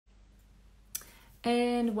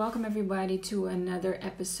And welcome everybody to another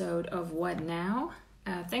episode of What Now?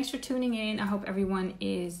 Thanks for tuning in. I hope everyone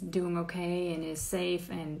is doing okay and is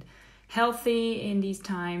safe and healthy in these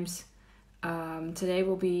times. Today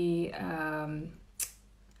will be a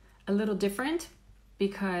little different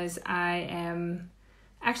because I am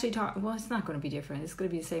actually talking. Well, it's not going to be different. It's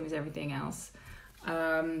going to be the same as everything else.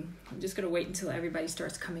 I'm just going to wait until everybody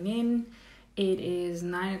starts coming in. It is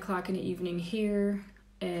 9 o'clock in the evening here,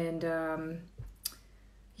 and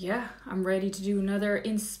yeah, I'm ready to do another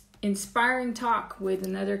inspiring talk with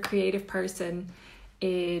another creative person.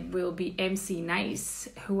 It will be Emcee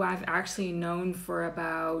N.I.C.E, who I've actually known for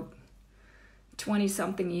about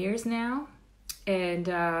 20-something years now.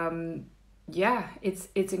 And yeah, it's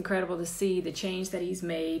incredible to see the change that he's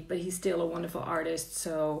made, but he's still a wonderful artist.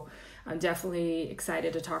 So I'm definitely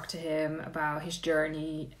excited to talk to him about his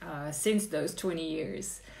journey since those 20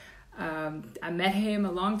 years. I met him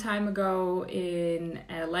a long time ago in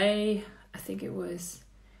LA. I think it was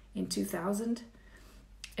in 2000.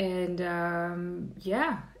 And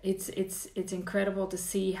yeah, it's incredible to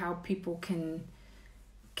see how people can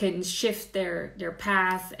shift their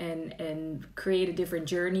path and create a different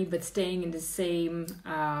journey, but staying in the same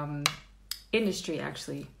industry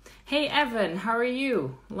actually. Hey Evan, how are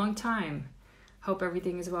you? Long time. Hope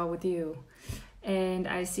everything is well with you. And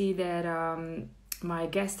I see that my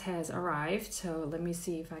guest has arrived, so let me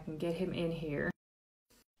see if I can get him in here.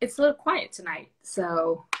 It's a little quiet tonight,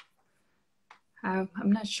 so I'm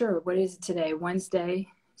not sure. What is it today? Wednesday.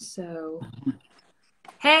 So,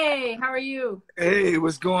 hey, how are you? Hey,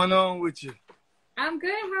 what's going on with you? I'm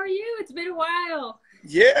good. How are you? It's been a while.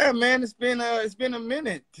 Yeah, man, it's been a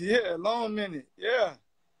minute. Yeah, a long minute. Yeah.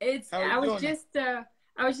 I was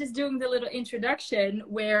just doing the little introduction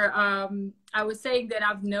where I was saying that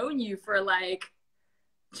I've known you for like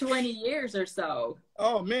 20 years or so.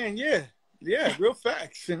 Oh man, yeah, real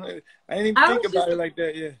facts. I didn't even think about it like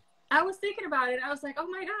that. Yeah. I was thinking about it. I was like, oh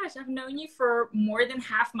my gosh, I've known you for more than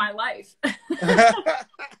half my life.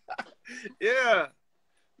 Yeah.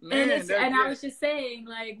 Man, and I was just saying,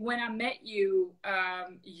 like, when I met you,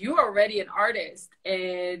 you were already an artist,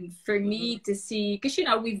 and for me to see, because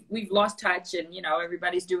we've lost touch, and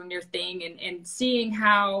everybody's doing their thing, and seeing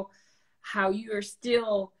how you are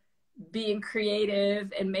still being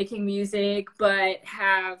creative and making music, but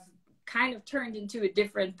have kind of turned into a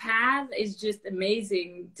different path is just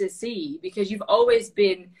amazing to see, because you've always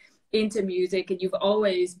been into music and you've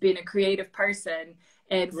always been a creative person.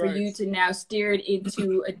 And for you to now steer it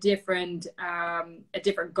into a different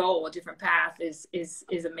goal, a different path is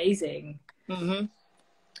amazing. Mm-hmm.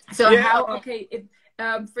 So yeah.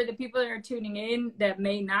 For the people that are tuning in that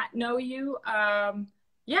may not know you,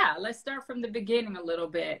 let's start from the beginning a little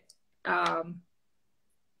bit.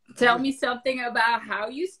 Tell me something about how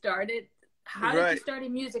you started. How did you start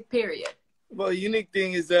in music, period? Well, the unique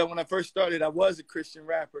thing is that when I first started, I was a Christian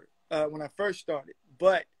rapper when I first started.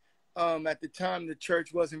 But at the time, the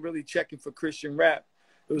church wasn't really checking for Christian rap.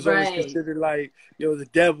 It was always considered like, the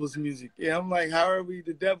devil's music. Yeah, I'm like, how are we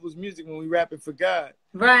the devil's music when we rapping for God?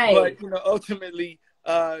 Right. But, ultimately,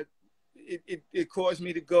 it caused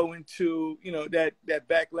me to go into, that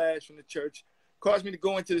backlash from the church, caused me to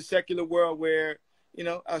go into the secular world where,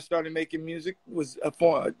 I started making music,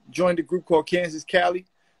 joined a group called Kansas Cali,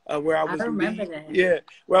 where I was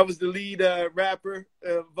where I was the lead rapper,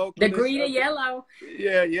 vocalist. The green and yellow.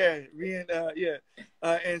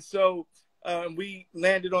 And so we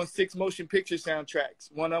landed on 6 motion picture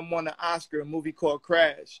soundtracks. One of them won an Oscar, a movie called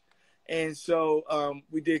Crash. And so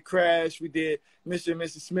we did Crash, we did Mr. and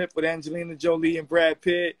Mrs. Smith with Angelina Jolie and Brad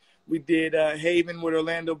Pitt. We did Haven with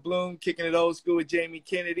Orlando Bloom, Kicking It Old School with Jamie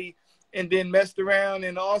Kennedy, and then messed around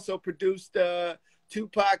and also produced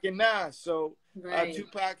Tupac and Nas. So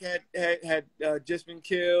Tupac had just been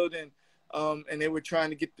killed, and they were trying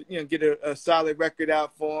to get a solid record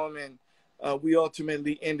out for him, and we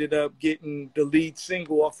ultimately ended up getting the lead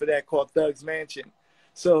single off of that called Thug's Mansion.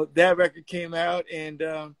 So that record came out, and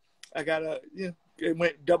I got it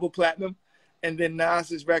went double platinum, and then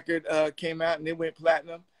Nas's record came out and it went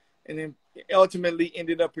platinum, and then ultimately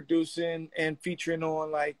ended up producing and featuring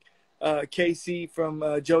on like KC from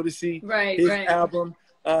Jodeci, his album.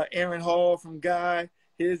 Aaron Hall from Guy,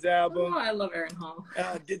 his album. Oh, I love Aaron Hall.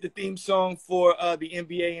 Did the theme song for the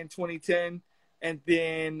NBA in 2010, and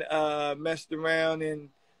then messed around and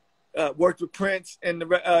worked with Prince and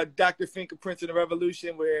the Dr. Fink of Prince and the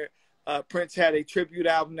Revolution, where Prince had a tribute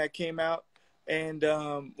album that came out, and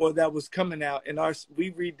that was coming out, and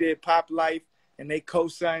we redid Pop Life, and they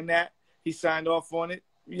co-signed that. He signed off on it.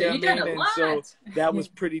 You done a lot. So that was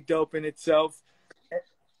pretty dope in itself.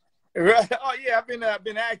 Right. Oh yeah, I've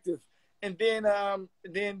been active, And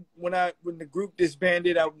then when the group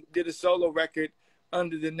disbanded, I did a solo record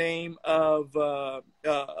under the name of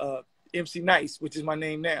Emcee N.I.C.E, which is my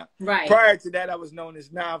name now. Right. Prior to that, I was known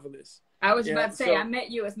as Novelist. I was about to say, I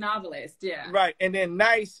met you as Novelist, yeah. Right, and then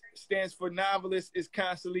N.I.C.E stands for Novelist is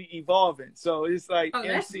constantly evolving. So it's like oh,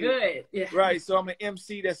 MC. That's good. Yeah. Right, so I'm an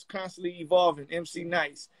MC that's constantly evolving, Emcee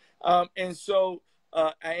N.I.C.E. And so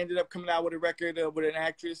I ended up coming out with a record with an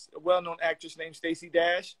actress, a well-known actress named Stacey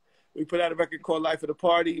Dash. We put out a record called Life of the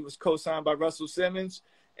Party. It was co-signed by Russell Simmons.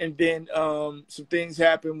 And then some things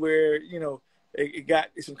happened where, it got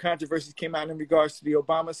some controversies came out in regards to the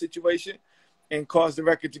Obama situation and caused the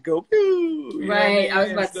record to go, pew, right. I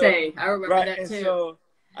was about to say, I remember that too. And so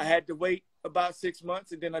I had to wait about 6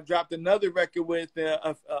 months, and then I dropped another record with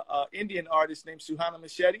an Indian artist named Suhana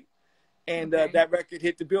Machete. And that record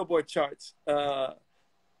hit the Billboard charts,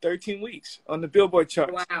 13 weeks on the Billboard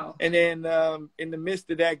charts. Wow. And then in the midst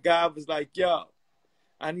of that, God was like, yo,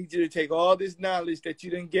 I need you to take all this knowledge that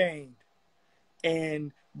you done gained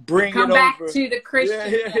and bring Come it back over to the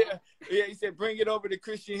Christian. Yeah, he said, bring it over to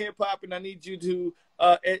Christian hip hop, and I need you to,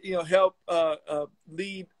 help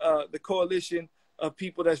lead the coalition of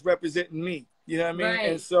people that's representing me. You know what I mean? Right.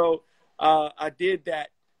 And so I did that,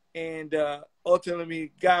 and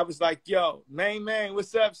ultimately, God was like, "Yo, man,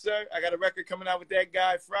 what's up, sir? I got a record coming out with that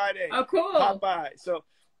guy Friday. Oh, cool. Pop by." So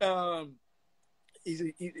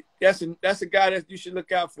that's a guy that you should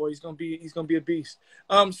look out for. He's gonna be a beast.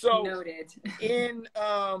 So noted.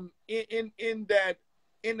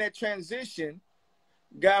 in that transition,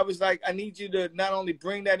 God was like, I need you to not only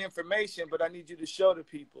bring that information, but I need you to show the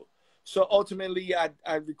people. So ultimately,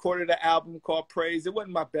 I recorded an album called Praise. It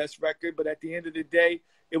wasn't my best record, but at the end of the day,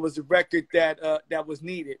 it was a record that was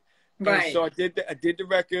needed. Right. And so I did the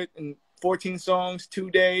record in 14 songs,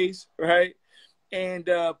 2 days, right? And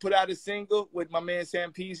put out a single with my man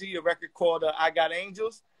Sam Peasy, a record called I Got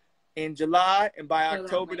Angels in July. And by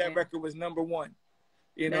October, that record was #1, on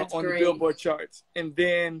the Billboard charts. And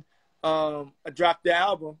then I dropped the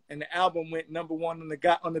album, and the album went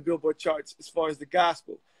 #1 on the Billboard charts as far as the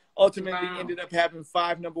gospel. Ultimately, ended up having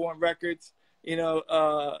 5 #1 records,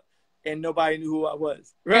 and nobody knew who I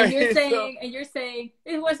was. Right. And you're saying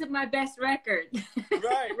it wasn't my best record.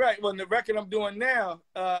 Right. Well, the record I'm doing now,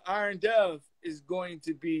 Iron Dove, is going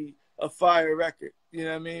to be a fire record. You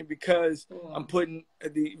know what I mean? Because I'm putting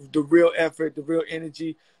the real effort, the real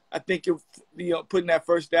energy. I think putting that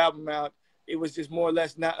first album out, it was just more or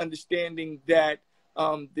less not understanding that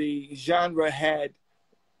the genre had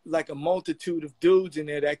like a multitude of dudes in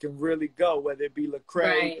there that can really go, whether it be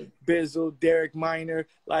Lecrae, Bizzle, Derek Minor,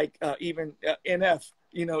 like even NF.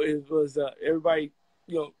 It was everybody,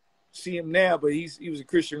 see him now, but he was a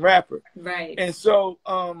Christian rapper. Right. And so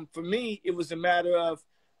for me, it was a matter of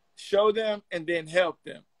show them and then help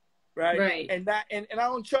them. Right. And I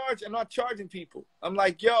don't charge. I'm not charging people. I'm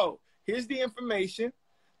like, yo, here's the information.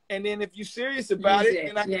 And then if you're serious about it,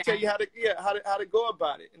 then I can tell you how to go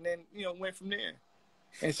about it. And then, went from there.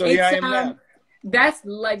 And so here I am now. That's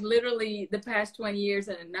like literally the past 20 years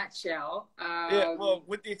in a nutshell. Well,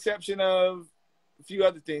 with the exception of a few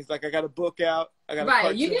other things, like I got a book out. I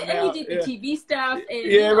got you did the TV stuff.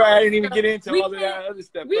 And, I didn't even get into all of that other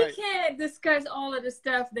stuff. We can't discuss all of the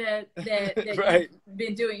stuff that you've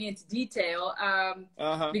been doing into detail.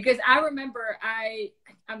 Because I remember, I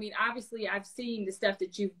mean, obviously I've seen the stuff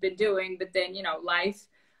that you've been doing, but then, life.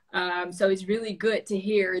 So it's really good to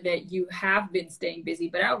hear that you have been staying busy,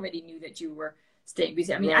 but I already knew that you were staying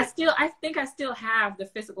busy. I mean, I think I still have the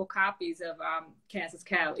physical copies of Kansas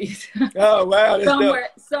Cali's. Oh wow!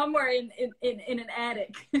 somewhere in an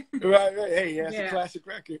attic. Right. Hey, that's a classic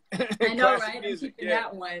record. I know, right? I'm keeping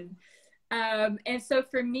that one. And so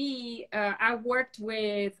for me, I worked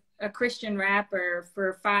with a Christian rapper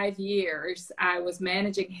for 5 years. I was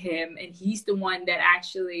managing him, and he's the one that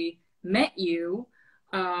actually met you.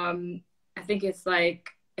 I think it's like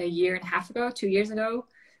a year and a half ago, 2 years ago.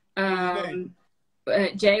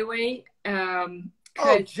 J-Way.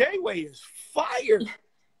 J-Way is fire.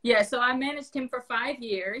 Yeah, so I managed him for 5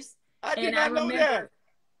 years. I did not know that.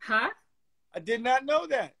 Huh? I did not know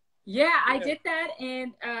that. Yeah, I did that.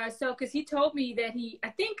 And so, because he told me that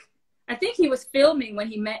I think he was filming when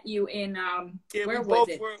he met you in, where was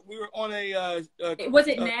it? We were on a was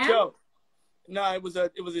it now? Show. No, it was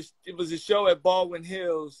a show at Baldwin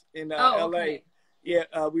Hills in LA. Okay.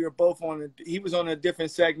 Yeah, we were both he was on a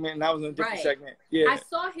different segment and I was on a different segment. Yeah. I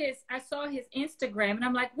saw his Instagram and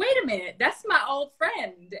I'm like, wait a minute, that's my old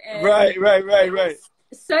friend. And right.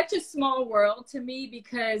 such a small world to me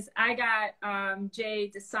because I got Jay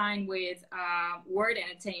to sign with Word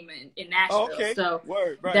Entertainment in Nashville. Oh, okay. So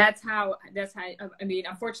Word, right. that's how I mean,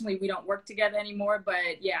 unfortunately we don't work together anymore,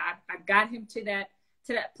 but yeah, I got him to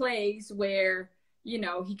that place where, you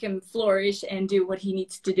know, he can flourish and do what he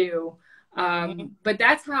needs to do. But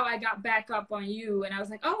that's how I got back up on you, and I was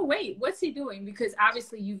like, oh wait, what's he doing? Because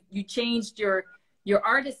obviously you changed your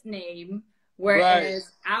artist name,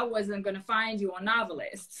 whereas I wasn't going to find you on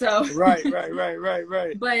Novelist. So right.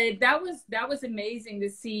 But that was amazing to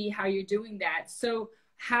see how you're doing that. So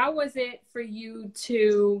how was it for you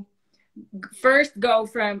to first go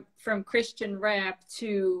from Christian rap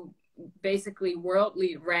to basically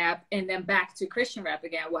worldly rap and then back to Christian rap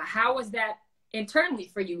again? Well, how was that internally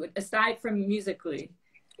for you, aside from musically?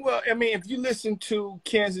 Well, I mean, if you listen to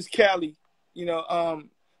Kansas Cali, you know,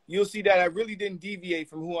 you'll see that I really didn't deviate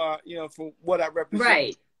from from what I represent.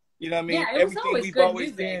 Right. You know what I mean? Yeah, it was always good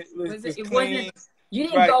music. It wasn't, you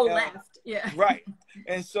didn't go left. Yeah. Right.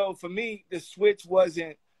 And so for me, the switch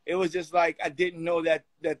wasn't, it was just like, I didn't know that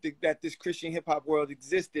this Christian hip hop world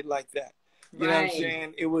existed like that. You know what I'm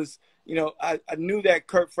saying? It was, you know, I knew that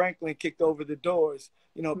Kirk Franklin kicked over the doors.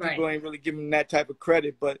 You know, people ain't really giving him that type of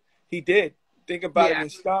credit, but he did. Think about it. When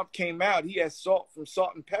Stomp came out, he had Salt from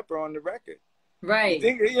Salt and Pepper on the record. Right.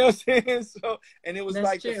 You know what I'm saying? So, and it was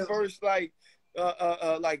That's the first like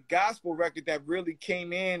gospel record that really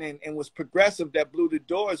came in and was progressive, that blew the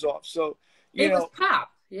doors off. So, it was pop.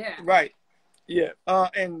 Yeah. Right. Yeah.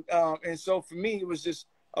 And so for me, it was just,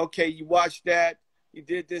 okay, you watched that, you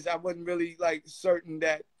did this. I wasn't really like certain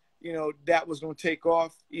that, you know, that was going to take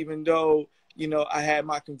off, even though, you know, I had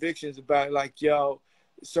my convictions about it, like, yo,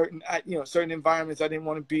 certain environments I didn't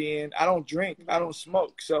want to be in. I don't drink, I don't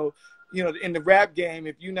smoke. So, you know, in the rap game,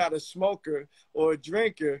 if you're not a smoker or a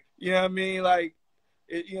drinker, you know what I mean? Like,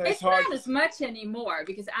 it's hard. Not as much anymore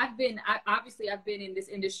because I've been in this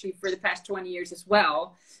industry for the past 20 years as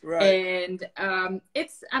well. Right. And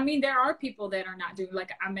I mean, there are people that are not doing,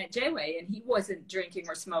 like I met Jayway and he wasn't drinking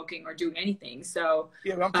or smoking or doing anything. So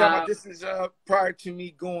yeah, but I'm talking about this is prior to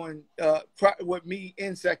me going with me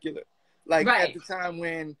in secular. Like at the time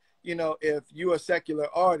when, you know, if you're a secular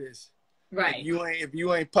artist, if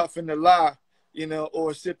you ain't puffing the lie, you know,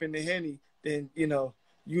 or sipping the Henny, then, you know,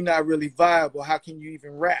 you're not really viable. How can you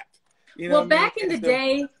even rap? You know, well, back in the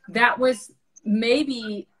day, that was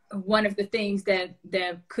maybe one of the things that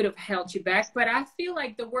could have held you back. But I feel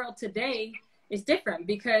like the world today is different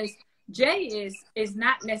because Jay is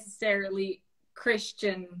not necessarily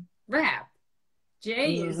Christian rap.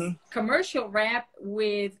 Jay is commercial rap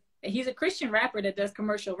he's a Christian rapper that does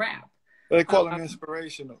commercial rap. They call him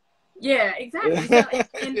inspirational. Yeah, exactly. So,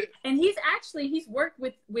 and he's worked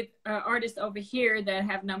with artists over here that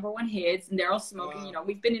have #1 hits, and they're all smoking. Wow. You know,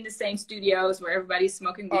 we've been in the same studios where everybody's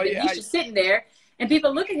smoking weed. He's just sitting there, and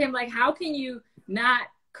people look at him like, how can you not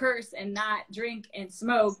curse and not drink and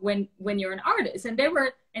smoke when you're an artist? And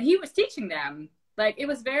he was teaching them. Like, it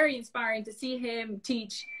was very inspiring to see him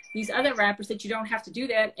teach these other rappers that you don't have to do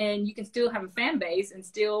that, and you can still have a fan base and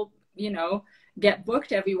still, you know, get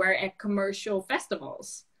booked everywhere at commercial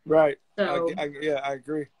festivals. Right. So, I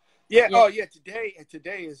agree. Yeah. Oh, yeah.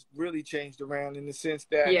 Today has really changed around in the sense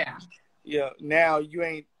that now you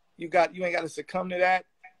ain't got to succumb to that.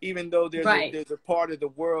 Even though there's a part of the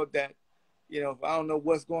world that, you know, I don't know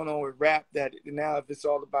what's going on with rap, that now if it's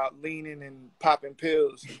all about leaning and popping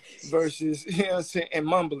pills versus, you know what I'm saying, and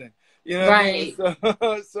mumbling, you know what I mean?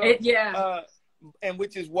 So and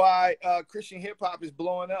which is why Christian hip hop is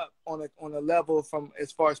blowing up on a level from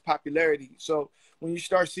as far as popularity. So when you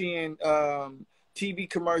start seeing TV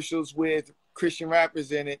commercials with Christian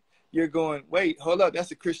rappers in it, you're going, wait, hold up, that's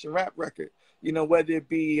a Christian rap record. You know, whether it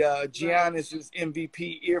be Giannis's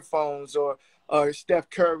MVP earphones or Steph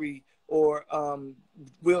Curry or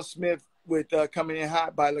Will Smith with Coming In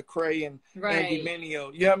Hot by Lecrae and Andy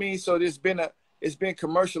Mineo. You know what I mean? So it's been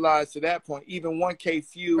commercialized to that point. Even 1K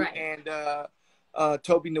Few and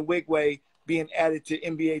Toby Nwigwe being added to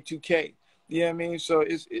NBA 2K. You know what I mean? So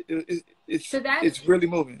it's really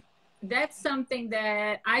moving. That's something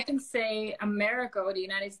that I can say America or the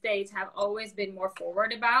United States have always been more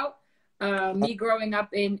forward about. Me growing up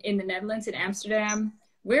in the Netherlands, in Amsterdam,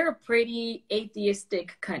 we're a pretty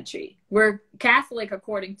atheistic country. We're Catholic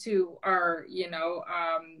according to our, you know,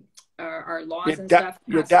 our laws and stuff.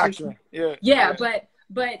 Your doctrine. Yeah.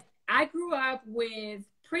 But I grew up with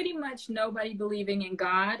pretty much nobody believing in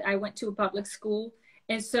God. I went to a public school.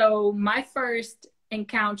 And so my first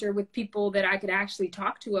encounter with people that I could actually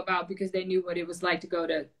talk to about, because they knew what it was like to go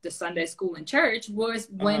to the Sunday school and church, was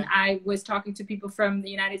when I was talking to people from the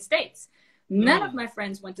United States. None of my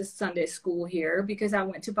friends went to Sunday school here because I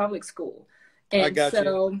went to public school. And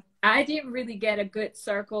you. I didn't really get a good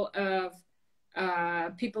circle of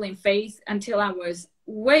people in faith until I was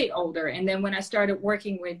way older. And then when I started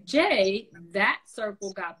working with Jay, that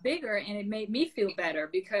circle got bigger, and it made me feel better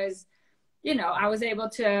because, you know, I was able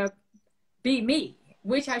to be me,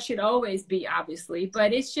 which I should always be, obviously,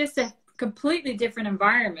 but it's just a completely different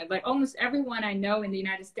environment. Like almost everyone I know in the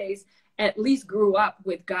United States at least grew up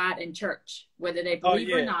with God and church, whether they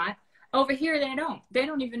believe or not. Over here, they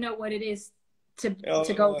don't even know what it is to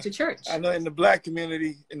go to church. I know in the Black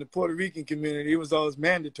community, in the Puerto Rican community, it was always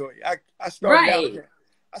mandatory. I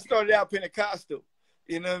started out Pentecostal,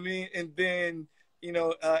 you know what I mean? And then, you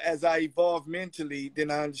know, as I evolved mentally,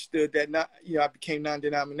 then I understood that I became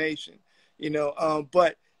non-denomination, you know,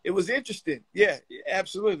 but it was interesting. Yeah,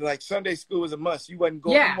 absolutely. Like Sunday school was a must. You wasn't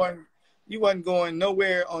going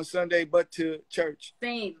nowhere on Sunday but to church.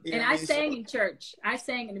 Same. And I sang in church. I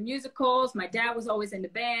sang in the musicals. My dad was always in the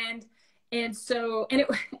band. And so, and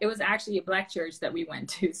it was actually a Black church that we went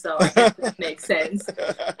to. So I guess that makes sense.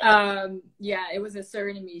 Yeah, it was a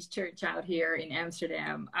Surinamese church out here in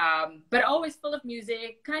Amsterdam. But always full of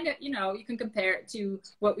music, kind of, you know, you can compare it to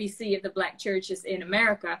what we see of the Black churches in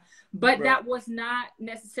America. But that was not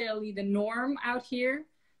necessarily the norm out here.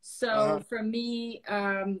 So for me,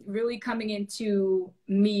 really coming into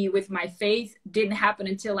me with my faith didn't happen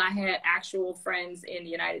until I had actual friends in the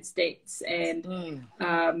United States. And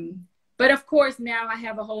but of course, now I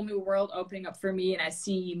have a whole new world opening up for me, and I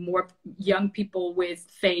see more young people with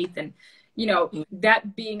faith, and, you know,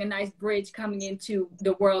 that being a nice bridge coming into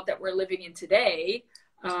the world that we're living in today.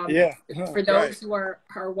 For those who are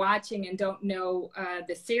watching and don't know,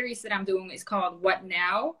 the series that I'm doing is called What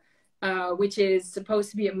Now? Which is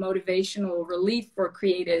supposed to be a motivational relief for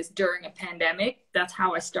creators during a pandemic. That's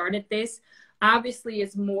how I started this. Obviously,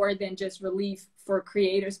 it's more than just relief for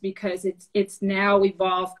creators because it's now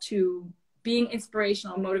evolved to being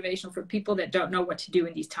inspirational and motivational for people that don't know what to do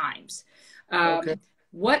in these times.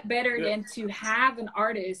 What better than to have an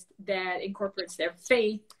artist that incorporates their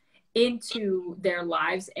faith into their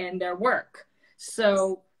lives and their work?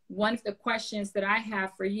 So one of the questions that I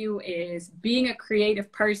have for you is, being a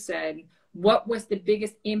creative person, what was the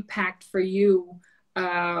biggest impact for you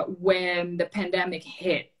when the pandemic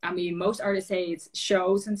hit? I mean, most artists say it's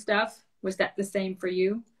shows and stuff. Was that the same for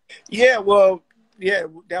you? Yeah, well, yeah,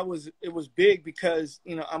 it was big because,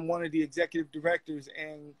 you know, I'm one of the executive directors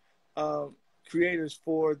and creators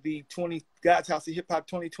for the God's House of Hip Hop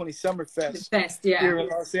 2020 Summer Fest here in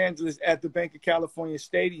Los Angeles at the Bank of California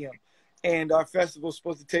Stadium. And our festival is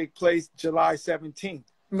supposed to take place July 17th.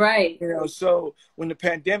 Right. You know, so when the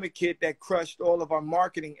pandemic hit, that crushed all of our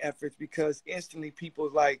marketing efforts because instantly people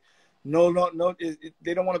was like, no,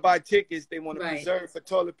 they don't want to buy tickets. They want to reserve for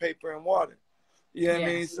toilet paper and water. You know what I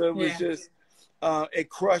mean? So it was just, it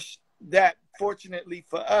crushed that. Fortunately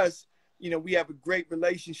for us, you know, we have a great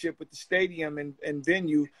relationship with the stadium and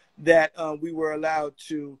venue that we were allowed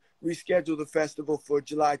to reschedule the festival for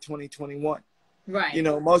July 2021. Right. You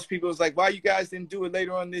know, most people was like, why you guys didn't do it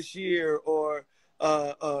later on this year or,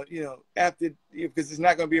 you know, after, because it's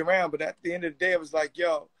not going to be around. But at the end of the day, it was like,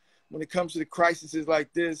 yo, when it comes to the crises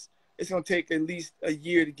like this, it's going to take at least a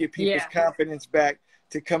year to get people's confidence back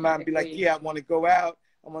to come out and be like, yeah, I want to go out.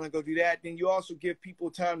 I want to go do that. Then you also give people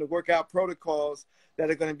time to work out protocols that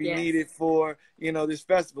are going to be needed for, you know, this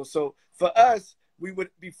festival. So for us,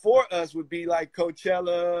 before us would be like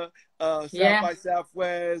Coachella, South by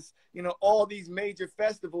Southwest, you know, all these major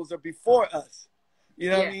festivals are before us, you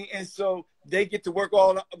know what I mean? And so they get to work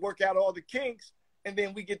out all the kinks, and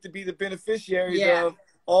then we get to be the beneficiaries of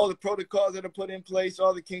all the protocols that are put in place,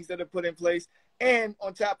 all the kinks that are put in place. And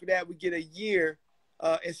on top of that, we get a year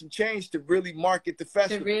and some change to really market the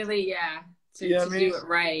festival. To really, to do it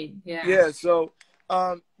right. Yeah. So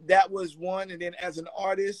that was one. And then as an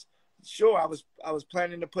artist, sure, I was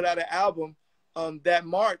planning to put out an album that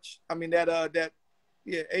March. I mean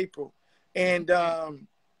April, and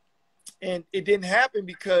it didn't happen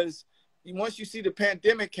because once you see the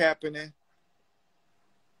pandemic happening,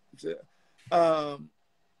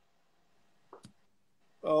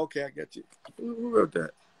 okay, I got you. Who wrote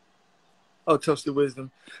that? Oh, Toasted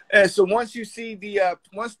Wisdom. And so once you see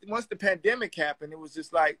once the pandemic happened, it was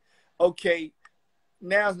just like, okay,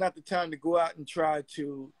 now's not the time to go out and try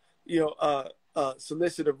to, you know,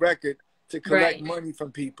 solicit a record to collect money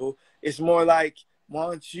from people. It's more like, why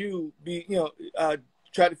don't you be, you know,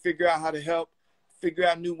 try to figure out how to help, figure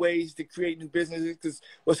out new ways to create new businesses, because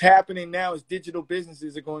what's happening now is digital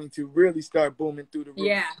businesses are going to really start booming through the roof.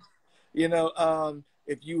 Yeah. You know,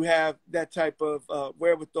 if you have that type of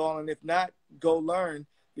wherewithal, and if not, go learn,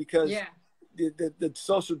 because the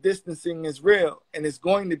social distancing is real, and it's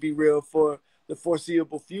going to be real for the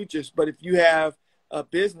foreseeable futures. But if you have a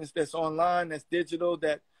business that's online, that's digital,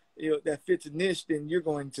 that that fits a niche, then you're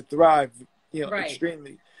going to thrive,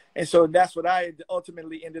 extremely. And so that's what I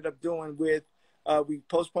ultimately ended up doing with. We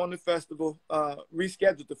postponed the festival,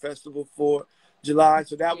 rescheduled the festival for July,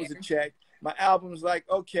 so that was a check. My album's like,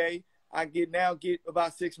 okay, I get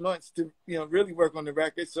about 6 months to really work on the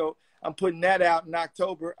record, so I'm putting that out in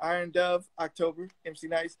October. Iron Dove, October,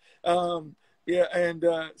 Emcee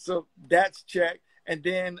N.I.C.E. So that's check. And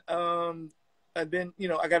then I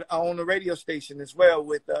own a radio station as well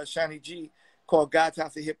with Shiny G called God's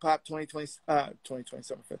House of Hip Hop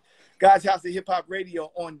 2027. God's House of Hip Hop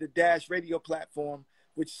Radio on the Dash radio platform,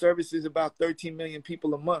 which services about 13 million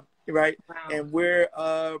people a month, right? Wow. And we're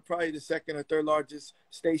probably the second or third largest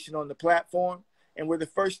station on the platform. And we're the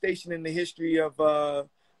first station in the history of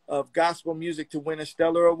gospel music to win a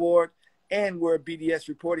Stellar Award. And we're a BDS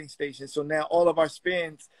reporting station. So now all of our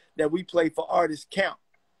spins that we play for artists count.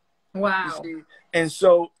 Wow. And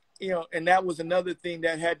so, and that was another thing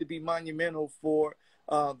that had to be monumental for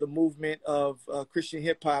the movement of Christian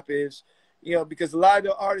hip hop is, because a lot of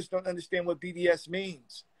the artists don't understand what BDS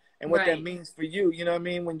means and what that means for you. You know what I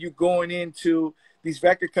mean? When you're going into these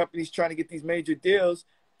record companies trying to get these major deals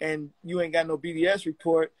and you ain't got no BDS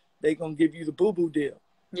report, they going to give you the boo-boo deal.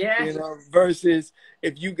 Yeah. Versus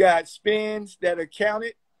if you got spins that are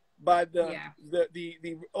counted by the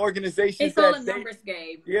organizations. It's all a numbers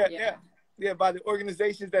game. Yeah, by the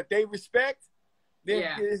organizations that they respect, then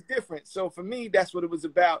it's different. So for me, that's what it was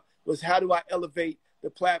about, was how do I elevate the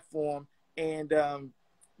platform and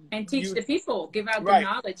teach the people, give out the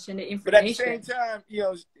knowledge and the information. But at the same time,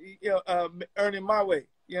 earning my way.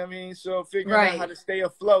 You know what I mean? So figuring out how to stay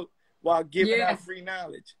afloat while giving out free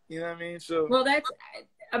knowledge. You know what I mean? So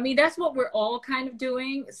that's what we're all kind of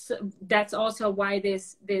doing. So that's also why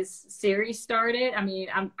this series started. I mean,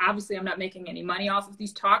 I'm not making any money off of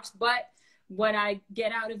these talks, but what I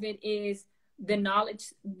get out of it is the knowledge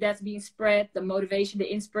that's being spread, the motivation,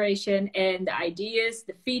 the inspiration, and the ideas,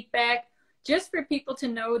 the feedback, just for people to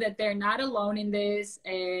know that they're not alone in this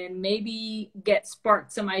and maybe get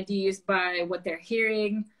sparked some ideas by what they're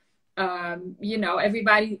hearing.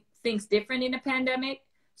 Everybody thinks different in a pandemic.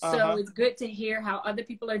 So it's good to hear how other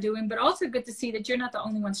people are doing, but also good to see that you're not the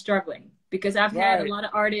only one struggling, because I've had a lot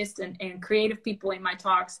of artists and creative people in my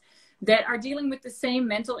talks that are dealing with the same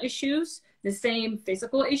mental issues, the same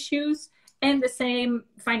physical issues, and the same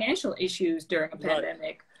financial issues during a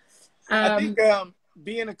pandemic. I think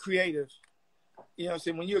being a creative,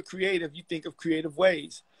 when you're a creative, you think of creative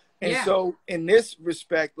ways. And so in this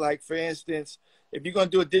respect, like for instance, if you're going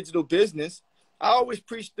to do a digital business, I always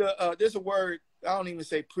preach there's a word, I don't even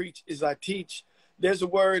say preach, is I teach. There's a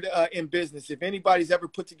word in business. If anybody's ever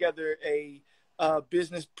put together a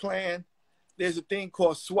business plan, there's a thing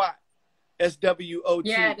called SWOT. SWOT.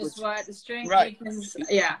 Yeah, the SWOT, the strength, weakness,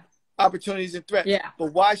 opportunities and threats. Yeah.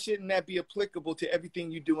 But why shouldn't that be applicable to everything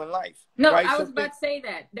you do in life? No, I was about to say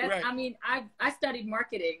that. I mean, I studied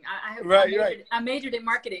marketing. I majored in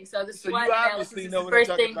marketing. So the SWOT analysis is the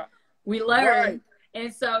first thing we learn.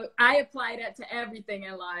 And so I apply that to everything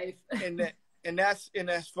in life. And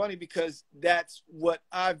that's funny, because that's what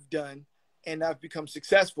I've done, and I've become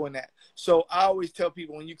successful in that. So I always tell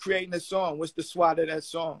people, when you're creating a song, what's the SWOT of that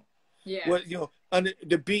song? Yeah. What, under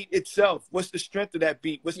the beat itself, what's the strength of that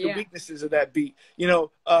beat? What's the weaknesses of that beat?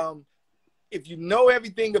 If you know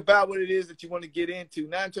everything about what it is that you want to get into,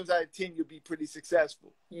 9 times out of 10, you'll be pretty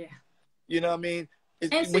successful. Yeah. You know what I mean?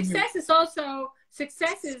 And success is also,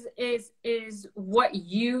 success is what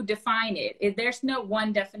you define it. There's no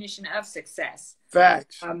one definition of success.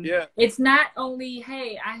 Facts. It's not only,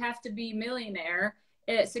 hey, I have to be millionaire.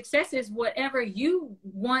 Success is whatever you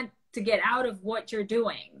want to get out of what you're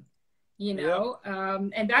doing. And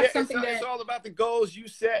that's something it's all about the goals you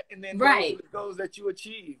set, and then the goals that you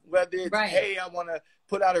achieve. Whether it's, hey, I want to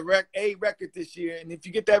put out a record this year, and if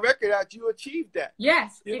you get that record out, you achieve that.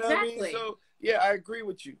 Yes, you know exactly. What I mean? So I agree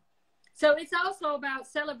with you. So it's also about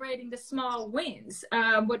celebrating the small wins.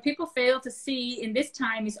 What people fail to see in this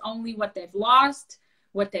time is only what they've lost,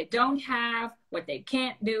 what they don't have, what they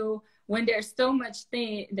can't do. When there's so much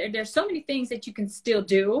there's so many things that you can still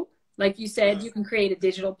do. Like you said, you can create a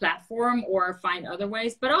digital platform or find other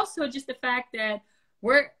ways, but also just the fact that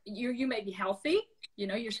you may be healthy,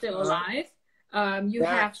 you're still alive. You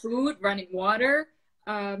have food, running water,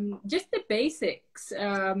 just the basics.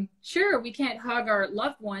 Sure, we can't hug our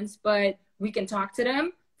loved ones, but we can talk to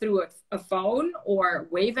them through a phone or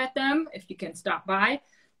wave at them if you can stop by.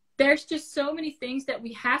 There's just so many things that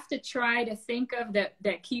we have to try to think of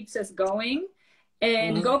that keeps us going.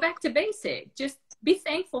 and go back to basic. Just be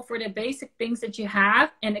thankful for the basic things that you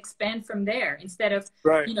have and expand from there instead of,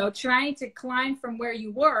 you know, trying to climb from where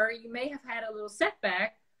you were. You may have had a little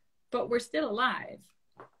setback, but we're still alive,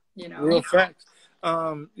 you know. Real facts.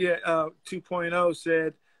 2.0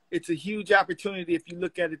 said it's a huge opportunity if you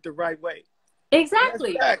look at it the right way.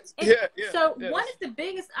 Exactly. So yes. One of the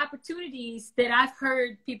biggest opportunities that I've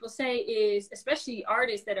heard people say is, especially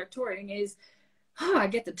artists that are touring, is, oh, I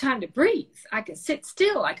get the time to breathe. I can sit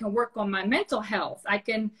still. I can work on my mental health. I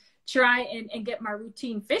can try and get my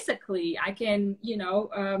routine physically. I can, you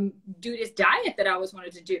know, do this diet that I always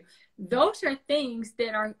wanted to do. Those are things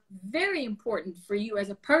that are very important for you as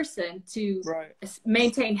a person to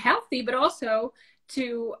maintain healthy, but also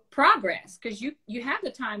to progress, because you have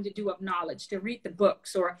the time to do up knowledge, to read the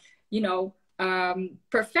books, or, you know,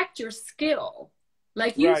 perfect your skill.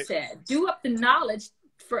 Like you said, do up the knowledge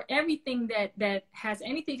for everything that has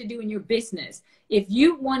anything to do in your business. If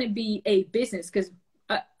you want to be a business, because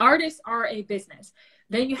artists are a business,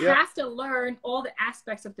 then you have to learn all the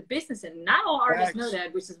aspects of the business. And not all artists know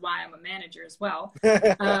that, which is why I'm a manager as well.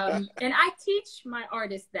 And I teach my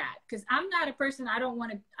artists that, because I'm not a person, I don't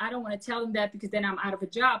want to tell them that because then I'm out of a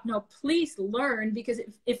job. No, please learn, because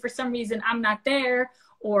if for some reason I'm not there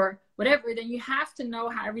or whatever, then you have to know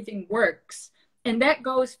how everything works. And that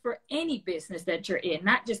goes for any business that you're in,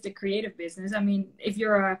 not just a creative business. I mean, if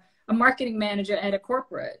you're a marketing manager at a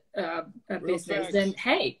corporate business, then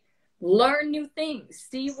hey, learn new things,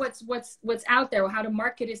 see what's out there, or how the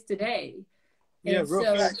market is today. Yeah, real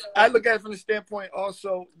facts. I look at it from the standpoint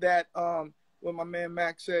also that what my man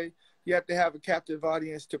Max say, you have to have a captive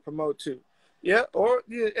audience to promote to. Yeah, or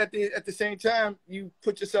at the same time, you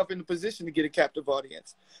put yourself in a position to get a captive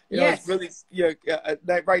audience. You know, it's really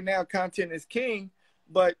like right now, content is king,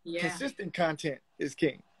 but consistent content is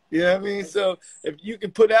king. You know what I mean? So if you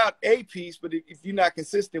can put out a piece, but if you're not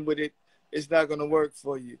consistent with it, it's not going to work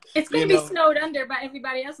for you. It's going to be snowed under by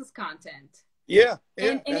everybody else's content. And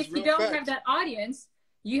if you don't have that audience,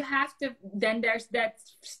 you have to, then there's that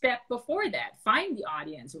step before that. Find the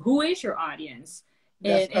audience. Who is your audience?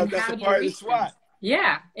 And how do you reach them?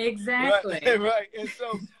 Yeah, exactly. Right. And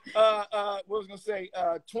so, what was I going to say?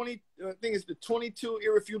 I think it's the 22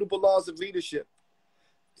 Irrefutable Laws of Leadership.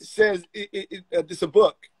 It says, it's a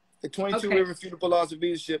book, the 22 Irrefutable Laws of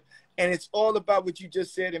Leadership. And it's all about what you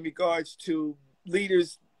just said in regards to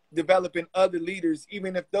leaders developing other leaders,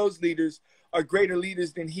 even if those leaders are greater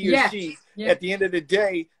leaders than he or she. At the end of the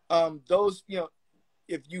day, those, you know,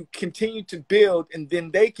 if you continue to build and then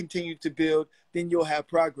they continue to build, then you'll have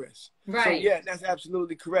progress. Right. So yeah, that's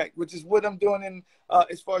absolutely correct, which is what I'm doing in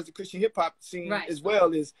as far as the Christian hip hop scene as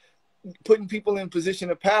well, is putting people in position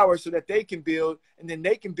of power so that they can build, and then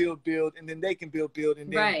they can build, and then they can build,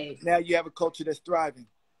 and then now you have a culture that's thriving.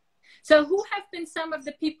 So who have been some of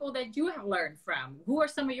the people that you have learned from? Who are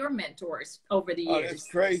some of your mentors over the years? Oh, that's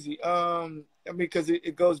crazy. I mean, because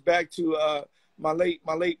it goes back to my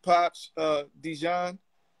late pops, Dijon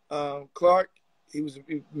Clark. He was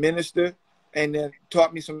a minister, and then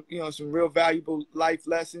taught me some real valuable life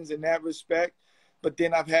lessons in that respect. But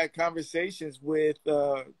then I've had conversations with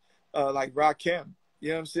like Rakim. You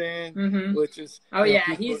know what I'm saying? Which is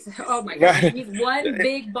he's my God, he's one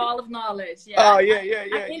big ball of knowledge. Yeah. I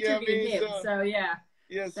interviewed him, so yeah.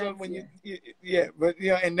 Yeah, so when but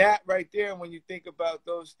and that right there, when you think about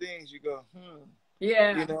those things, you go,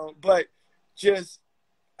 you know. But just,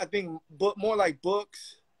 I think more like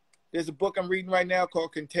books. There's a book I'm reading right now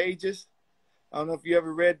called Contagious. I don't know if you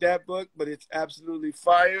ever read that book, but it's absolutely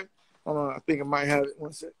fire. Hold on, I think I might have it.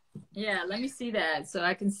 One sec. Yeah, let me see that so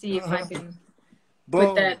I can see if I can.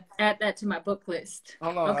 Boom. Add that to my book list.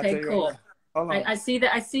 Hold on, okay, cool. Hold on. I see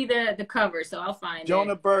the cover, so I'll find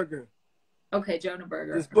Jonah Berger. Okay, Jonah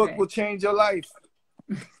Berger. This book will change your life.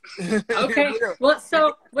 Okay. Well,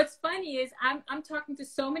 so what's funny is I'm talking to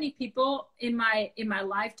so many people in my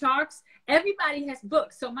live talks. Everybody has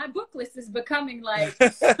books, so my book list is becoming like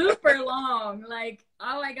super long. Like,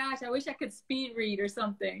 oh my gosh, I wish I could speed read or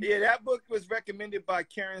something. Yeah, that book was recommended by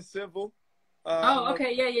Karen Civil.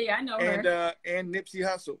 Okay, yeah, I know her. And Nipsey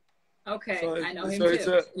Hussle. Okay, so I know him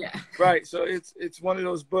too. Right, so it's one of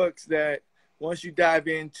those books that once you dive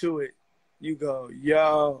into it, you go,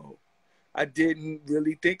 yo, I didn't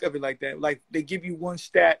really think of it like that. Like, they give you one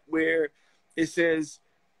stat where it says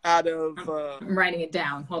out of... I'm writing it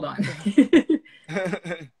down. Hold on.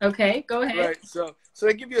 Okay, go ahead. Right, so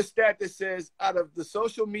they give you a stat that says out of the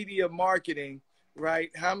social media marketing, right,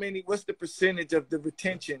 what's the percentage of the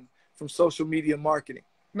retention from social media marketing?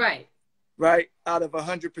 Right. Right? Out of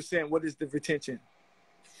 100%, what is the retention?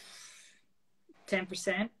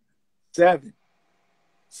 10%.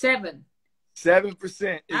 7.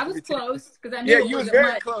 7%. I was close because I knew Yeah, it you was wasn't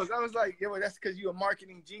very much. close. I was like, yeah, well, that's because you're a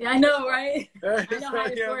marketing genius. Yeah, I know, right? I know So, how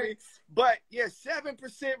this you know what I works. mean? But yeah,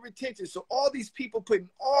 7% retention. So all these people putting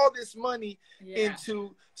all this money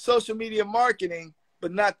into social media marketing,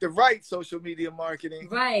 but not the right social media marketing.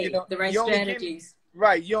 Right. You know, the right strategies.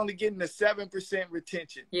 You're only getting a 7%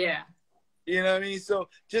 retention. Yeah. You know what I mean? So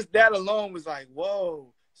just that alone was like,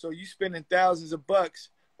 whoa. So you spending thousands of bucks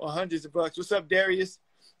or hundreds of bucks. What's up, Darius?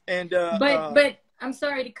 And but I'm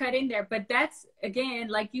sorry to cut in there, but that's again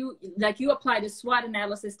like you apply the SWOT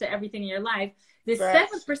analysis to everything in your life. The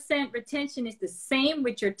 7% retention is the same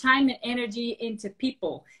with your time and energy into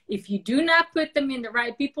people. If you do not put them in the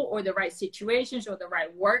right people or the right situations or the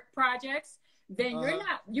right work projects, then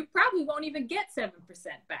you probably won't even get 7%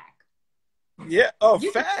 back. Yeah. Oh,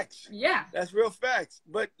 facts. Yeah. That's real facts.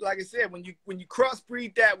 But like I said, when you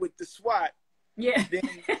crossbreed that with the SWOT, yeah, then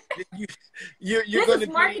you're this going to is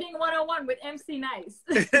marketing 101 with Emcee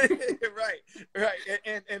N.I.C.E. right,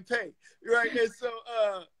 and pay, right. And so,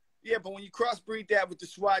 yeah, but when you crossbreed that with the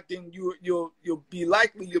SWOT, then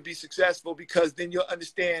you'll be successful because then you'll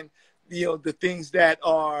understand, the things that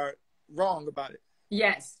are wrong about it.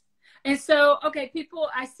 Yes. And so, okay, people,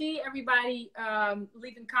 I see everybody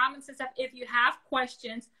leaving comments and stuff. If you have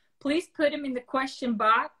questions, please put them in the question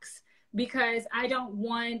box because I don't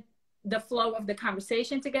want the flow of the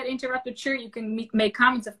conversation to get interrupted. Sure, you can make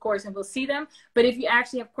comments, of course, and we'll see them. But if you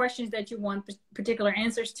actually have questions that you want particular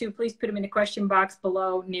answers to, please put them in the question box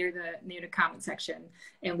below near the comment section,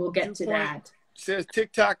 and we'll get to that. Says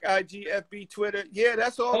TikTok, IG, FB, Twitter. Yeah,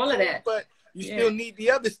 that's all cool, of that. But you still need the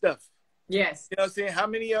other stuff. Yes. You know what I'm saying? How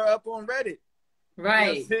many are up on Reddit?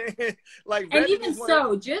 Right. You know what I'm saying? Like and Reddit even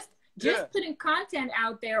so, just putting content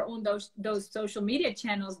out there on those social media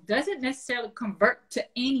channels doesn't necessarily convert to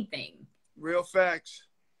anything. Real facts.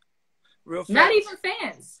 Real facts. Not even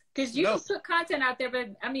fans. Because you can put content out there,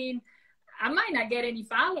 but I mean, I might not get any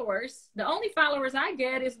followers. The only followers I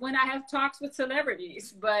get is when I have talks with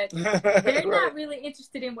celebrities, but they're not really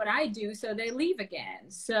interested in what I do, so they leave again.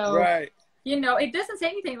 So it doesn't say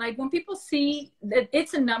anything. Like when people see that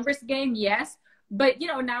it's a numbers game, yes, but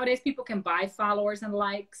nowadays people can buy followers and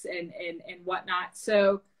likes and whatnot.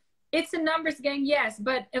 So it's a numbers game, yes,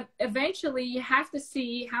 but eventually you have to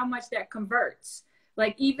see how much that converts.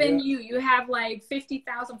 Like even you have like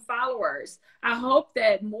 50,000 followers. I hope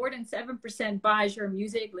that more than 7% buys your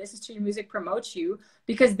music, listens to your music, promotes you,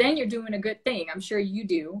 because then you're doing a good thing. I'm sure you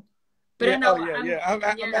do. But I know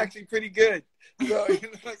I'm actually pretty good. So,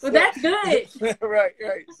 well, that's good. right.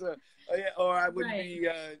 So, or I wouldn't be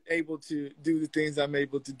able to do the things I'm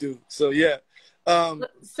able to do. So, yeah.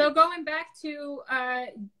 So going back to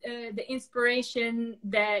the inspiration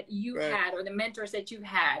that you had, or the mentors that you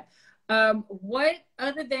had, what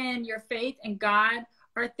other than your faith and God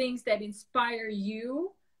are things that inspire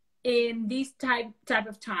you in these type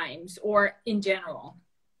of times or in general?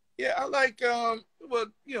 Yeah, I like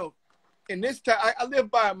in this time, I live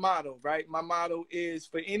by a motto, right? My motto is,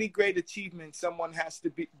 for any great achievement, someone has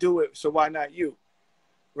to do it. So why not you?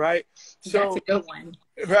 Right? So that's a good one.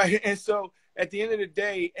 Right. And so at the end of the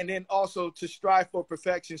day, and then also to strive for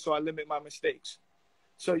perfection, so I limit my mistakes.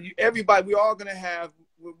 So we're all going to have,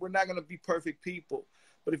 we're not going to be perfect people.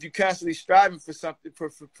 But if you're constantly striving for something, for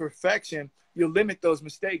perfection, you'll limit those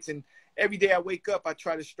mistakes. And every day I wake up, I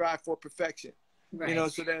try to strive for perfection,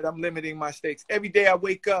 so that I'm limiting my mistakes. Every day I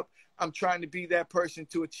wake up, I'm trying to be that person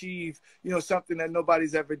to achieve, something that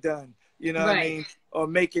nobody's ever done, what I mean? Or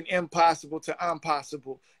making impossible to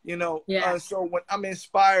impossible, So when I'm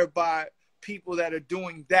inspired by people that are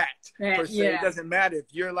doing that, per se, it doesn't matter if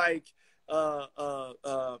you're like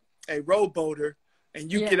a rowboater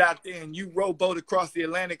and you get out there and you rowboat across the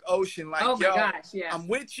Atlantic Ocean, like, I'm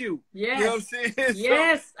with you. Yes. You know what I'm saying?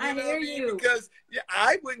 Yes, I hear you. Because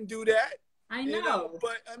I wouldn't do that. I know.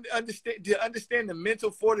 But understand the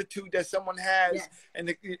mental fortitude that someone has, and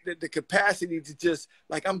the capacity to just,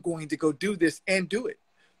 like, I'm going to go do this and do it.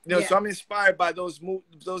 So I'm inspired by those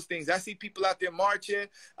things. I see people out there marching.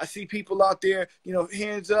 I see people out there,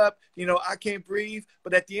 hands up, I can't breathe.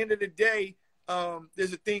 But at the end of the day,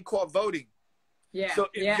 there's a thing called voting. Yeah. So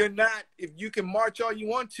if you can march all you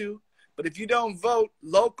want to, but if you don't vote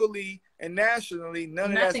locally and nationally,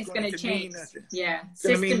 nothing's going to change. Nothing. Yeah,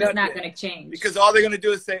 system is not going to change. Because all they're going to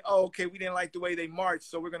do is say, oh, okay, we didn't like the way they marched,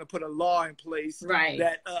 so we're going to put a law in place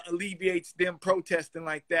that alleviates them protesting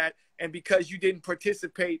like that. And because you didn't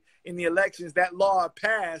participate in the elections, that law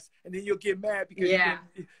passed, and then you'll get mad because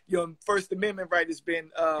your First Amendment right has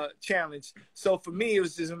been challenged. So for me, it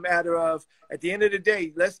was just a matter of, at the end of the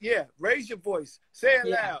day, raise your voice, say it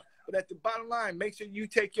loud. But at the bottom line, make sure you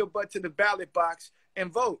take your butt to the ballot box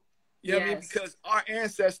and vote. You know what I mean? Because our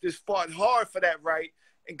ancestors fought hard for that right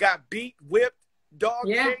and got beat, whipped, dog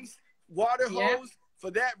chased, water hosed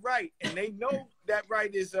for that right. And they know that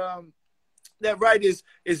right is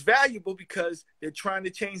valuable because they're trying to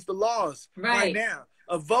change the laws right now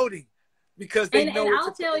of voting because they know. And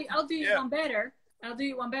I'll tell you, I'll do you one better. I'll do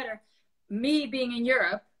you one better. Me being in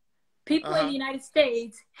Europe, people in the United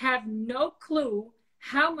States have no clue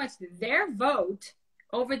how much their vote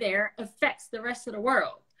over there affects the rest of the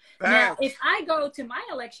world. Now, if I go to my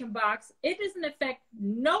election box, it doesn't affect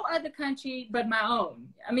no other country but my own.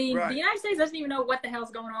 I mean, the United States doesn't even know what the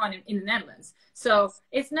hell's going on in the Netherlands. So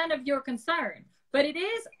it's none of your concern. But it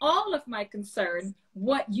is all of my concern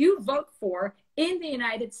what you vote for in the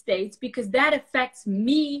United States because that affects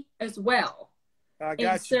me as well. I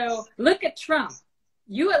got you. So look at Trump.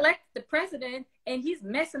 You elect the president and he's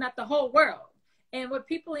messing up the whole world. And what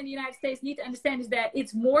people in the United States need to understand is that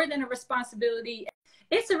it's more than a responsibility.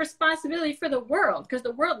 It's a responsibility for the world because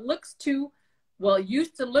the world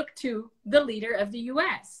used to look to the leader of the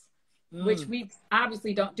U.S., which we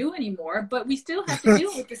obviously don't do anymore, but we still have to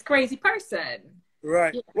deal with this crazy person.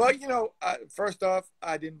 Right. Yeah. Well, you know, first off,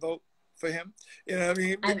 I didn't vote for him. You know what I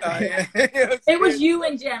mean? It was you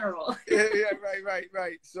in general.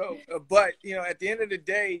 Right. So, but, you know, at the end of the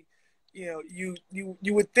day, you know,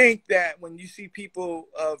 you would think that when you see people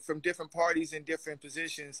from different parties in different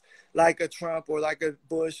positions, like a Trump or like a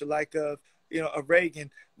Bush or like a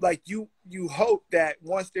Reagan, like you hope that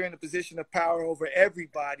once they're in a position of power over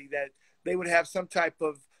everybody, that they would have some type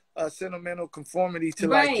of sentimental conformity to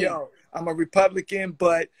like, yo, I'm a Republican,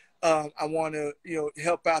 but I want to, you know,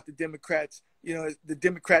 help out the Democrats, you know, the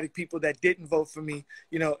Democratic people that didn't vote for me,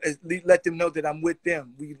 you know, let them know that I'm with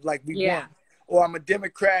them. We won. Or I'm a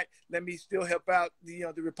Democrat, let me still help out the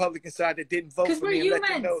Republican side that didn't vote for me and let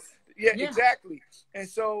them know. Yeah, exactly. And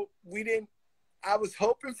so I was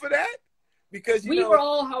hoping for that because, we were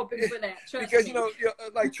all hoping for that. Because, you know,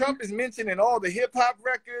 like Trump is mentioned in all the hip hop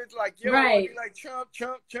records, like, yo, like Trump.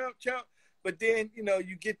 But then, you know,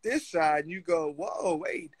 you get this side and you go, whoa,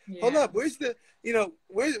 wait, hold up. Where's the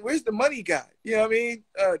money guy? You know what I mean?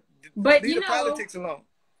 But leave the politics alone.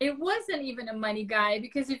 It wasn't even a money guy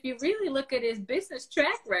because if you really look at his business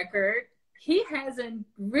track record, he hasn't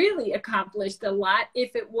really accomplished a lot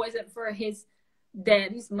if it wasn't for his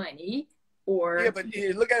daddy's money or... Yeah, but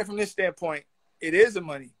look at it from this standpoint. It is a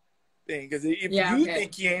money thing because if you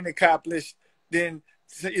think he ain't accomplished, then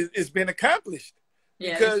it's been accomplished.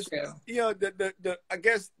 Yeah, because, that's true. You know, I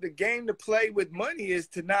guess the game to play with money is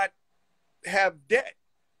to not have debt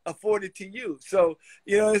afforded to you. So,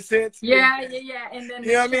 you know, in a sense. Yeah. And then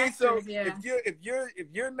you know what I mean? So if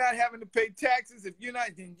you're not having to pay taxes, then you're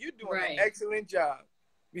doing an excellent job.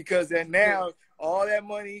 Because then now all that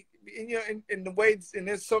money, and, you know, in the ways, and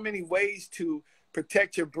there's so many ways to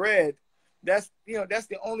protect your bread. That's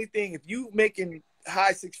the only thing. If you making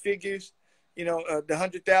high six figures, you know, the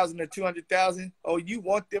 100,000 or 200,000. Oh, you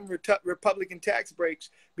want them Republican tax breaks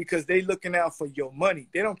because they looking out for your money.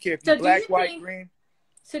 They don't care if you're black, white, green.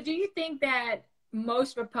 So do you think that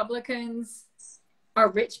most Republicans are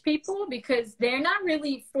rich people because they're not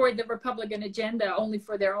really for the Republican agenda, only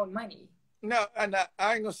for their own money? No, I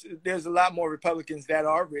ain't gonna say, there's a lot more Republicans that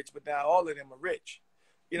are rich, but not all of them are rich.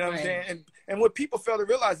 You know what I'm saying? And what people fail to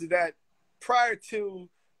realize is that prior to,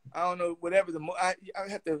 I don't know, whatever I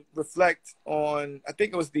have to reflect on, I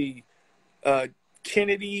think it was the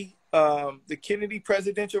Kennedy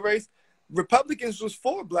presidential race. Republicans was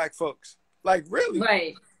for black folks. Like, really?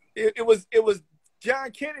 Right. It was John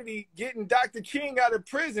Kennedy getting Dr. King out of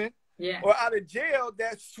prison or out of jail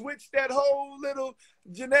that switched that whole little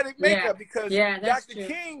genetic makeup because Dr.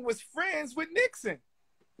 King was friends with Nixon.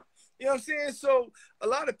 You know what I'm saying? So a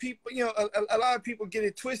lot of people, you know, a lot of people get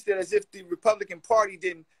it twisted as if the Republican Party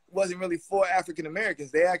wasn't really for African Americans.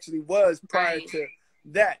 They actually was prior to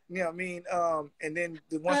that. You know what I mean? And then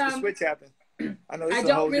once the switch happened. I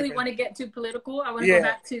don't really want to get too political. I want to go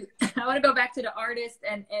back to go back to the artist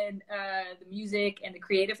and the music and the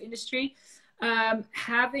creative industry.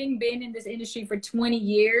 Having been in this industry for 20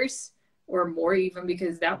 years or more, even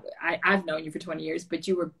because I've known you for 20 years, but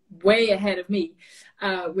you were way ahead of me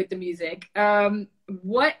with the music.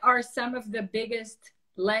 What are some of the biggest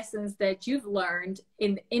lessons that you've learned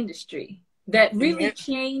in the industry that really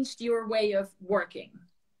changed your way of working?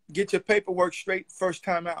 Get your paperwork straight first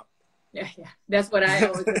time out. Yeah. That's what I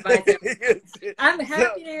always advise them. I'm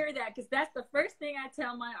happy to hear that because that's the first thing I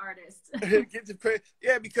tell my artists.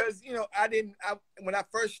 Because, you know, when I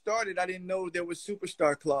first started, I didn't know there was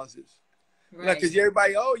superstar clauses. Right. Because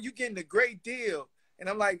everybody, oh, you getting a great deal. And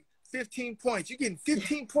I'm like, 15 points. You're getting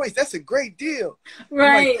 15 points. That's a great deal.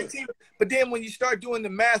 Right. Like, but then when you start doing the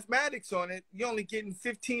mathematics on it, you're only getting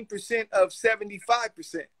 15% of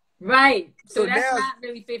 75%. Right. So that's now, not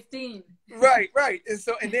really 15. Right.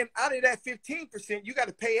 And then out of that 15%, you got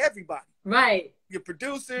to pay everybody. Right. Your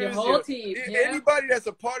producers, your whole team, anybody that's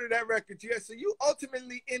a part of that record. Yeah. So you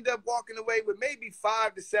ultimately end up walking away with maybe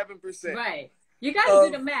 5 to 7%. Right. You got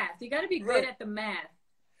to do the math. You got to be good at the math.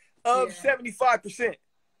 Of 75%.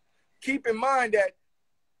 Keep in mind that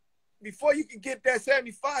before you can get that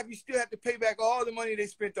 75, you still have to pay back all the money they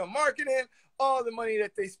spent on marketing, all the money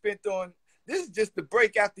that they spent on. This is just the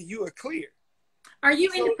break after you are clear. Are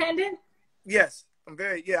you independent? Yes, I'm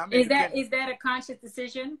independent. Is that a conscious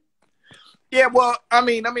decision? Yeah, well, I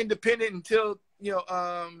mean, I'm independent until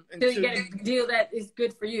until you get a deal that is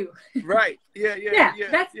good for you. Right. Yeah.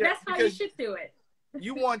 That's how you should do it.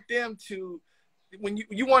 You want them to, when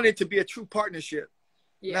you want it to be a true partnership.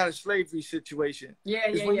 Yeah. Not a slavery situation.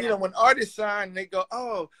 When artists sign, they go,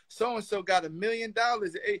 oh, so-and-so got $1 million.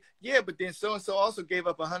 Yeah, but then so-and-so also gave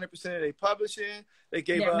up 100% of their publishing. They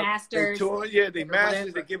gave up masters. Their tour. Yeah, they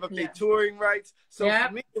masters. They gave up their touring rights. So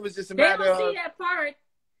for me, it was just a matter of. They don't see that part.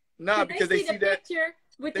 No, because they see the picture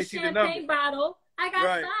with the champagne bottle. I got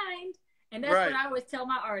signed. And that's what I always tell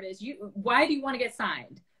my artists. Why do you want to get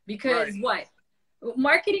signed? Because what?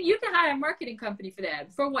 Marketing, you can hire a marketing company for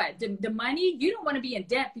that. For what? The money? You don't want to be in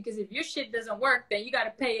debt, because if your shit doesn't work, then you got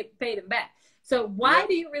to pay them back. So why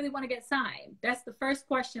do you really want to get signed? That's the first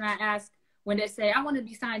question I ask when they say, I want to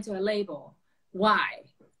be signed to a label. Why?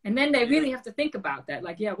 And then they really have to think about that.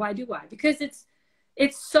 Like, why do I? Because it's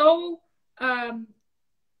so,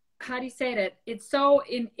 how do you say that? It's so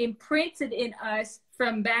imprinted in us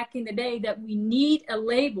from back in the day that we need a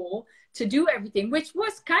label to do everything, which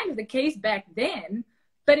was kind of the case back then,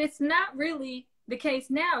 but it's not really the case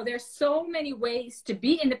now. There's so many ways to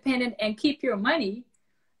be independent and keep your money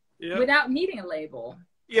without needing a label.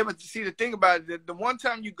 Yeah, but see, the thing about it, the one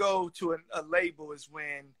time you go to a label is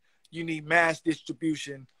when you need mass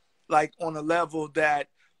distribution, like on a level that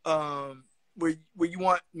where you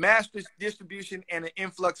want mass distribution and an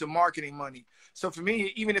influx of marketing money. So for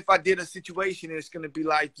me, even if I did a situation, it's going to be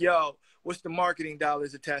like, yo, what's the marketing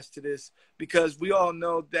dollars attached to this? Because we all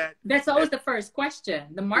know that. That's always the first question,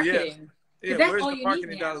 the marketing. Yeah, where's the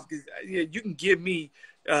marketing dollars? You can give me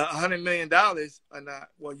 $100 million or not.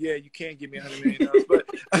 Well, you can't give me $100 million, but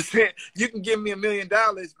I'm saying you can give me $1 million,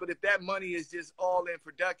 but if that money is just all in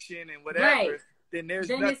production and whatever, then there's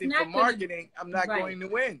nothing for marketing. I'm not going to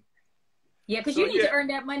win. Yeah, because you need to earn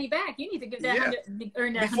that money back. You need to give that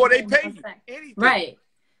earn that before they pay you anything. Right.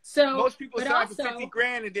 So most people sign for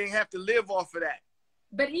 $50,000 and they have to live off of that.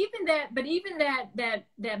 But even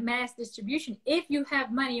that mass distribution, if you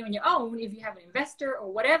have money on your own, if you have an investor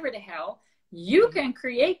or whatever the hell, you can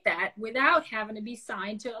create that without having to be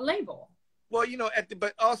signed to a label. Well,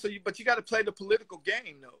 but you got to play the political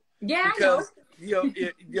game though. Yeah, because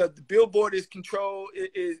the Billboard is control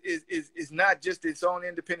is not just its own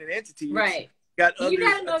independent entity. Right. You got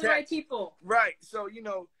to know the right people. Right. So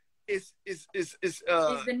it's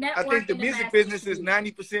the network. I think the music business is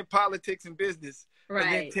 90% politics and business, right?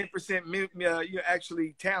 And then 10% you're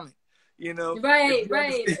actually talent. Right.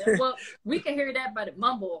 Well, we can hear that by the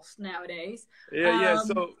mumbles nowadays.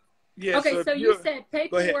 Okay, so you said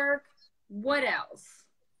paperwork. What else?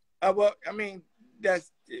 Well, I mean,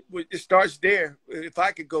 it starts there. If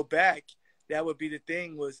I could go back, that would be the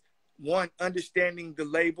thing. Was one, understanding the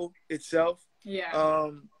label itself.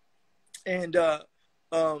 Yeah. And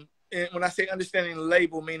when I say understanding the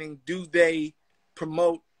label, meaning do they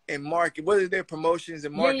promote and market? What are their promotions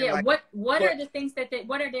and marketing? Yeah. What are the things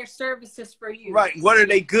what are their services for you? Right. What are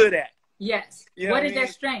they good at? Yes. What is their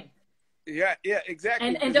strength? Yeah,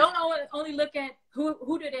 exactly. And don't only look at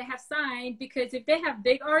who do they have signed, because if they have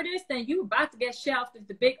big artists, then you about to get shelved if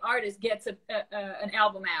the big artist gets an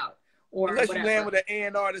album out. Or unless whatever. You land with an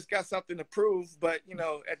A&R that's got something to prove, but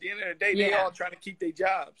at the end of the day, they all trying to keep their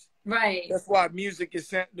jobs. Right. That's why the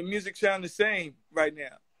music sound the same right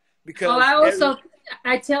now. Because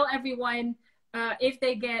I tell everyone, if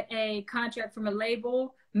they get a contract from a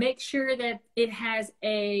label, make sure that it has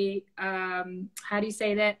a how do you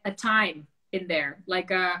say that? A time in there,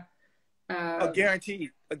 like a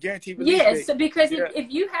guaranteed release date. So because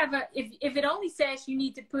if you have if it only says you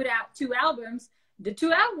need to put out 2 albums, the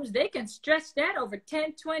 2 albums, they can stretch that over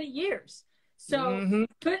 10, 20 years. So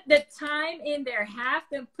put the time in there, have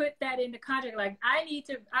them put that in the contract. Like I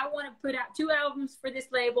want to put out 2 albums for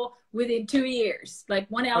this label within 2 years, like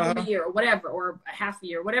 1 album a year or whatever, or a half a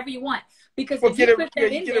year, whatever you want. Because if you put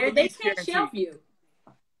that in there, they can't shelf you.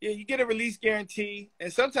 Yeah, you get a release guarantee.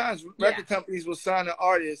 And sometimes record companies will sign an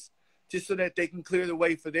artist just so that they can clear the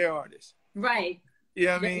way for their artists. Right. You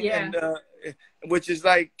know what I mean? Yeah. And which is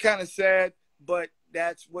like kind of sad, but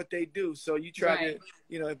that's what they do. So you try to,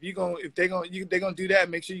 you know, if they're gonna do that,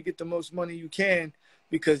 make sure you get the most money you can,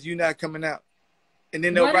 because you're not coming out, and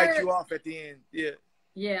then they'll write you off at the end. Yeah.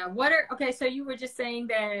 Yeah. Okay? So you were just saying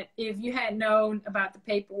that if you had known about the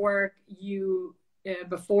paperwork,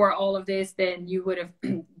 before all of this, then you would have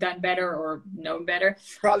done better or known better.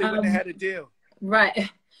 Probably wouldn't have had a deal. Right.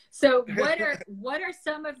 So what are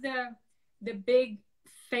some of the big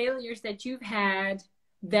failures that you've had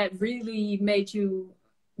that really made you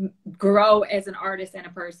grow as an artist and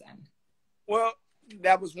a person? Well,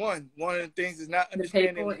 that was one of the things, is not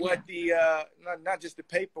understanding what not just the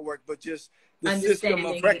paperwork, but just the system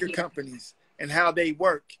of record companies and how they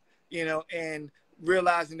work, you know, and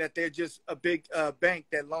realizing that they're just a big bank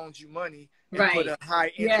that loans you money and put a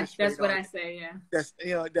high interest rate. That's what I say. Yeah. That's,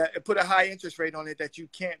 you know, that put a high interest rate on it that you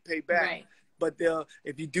can't pay back. Right. But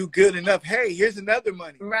if you do good enough, hey, here's another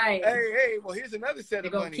money. Right. Hey, well, here's another set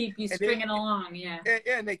of money. They're going to keep you stringing along, yeah.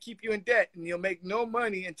 And they keep you in debt, and you'll make no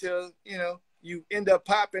money until, you know, you end up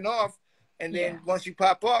popping off. And then once you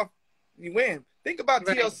pop off, you win. Think about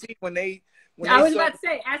TLC when I was about to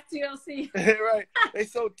say, ask TLC. Right. They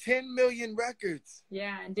sold 10 million records.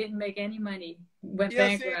 Yeah, and didn't make any money. Went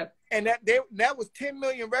bankrupt. And that was 10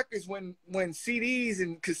 million records when CDs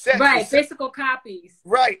and cassettes. Right, physical copies.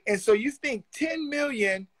 Right. And so you think 10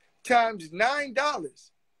 million times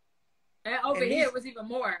 $9. And over here it was even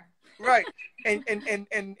more. Right. And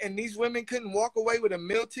these women couldn't walk away with a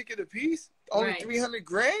meal ticket a piece? Only 300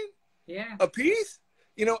 grand? Yeah. A piece?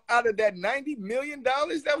 You know, out of that $90 million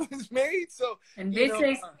that was made. So, and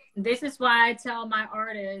this is why I tell my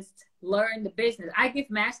artists, learn the business. I give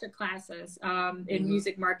master classes in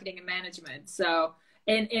music marketing and management. So,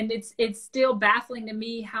 and it's still baffling to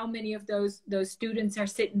me how many of those students are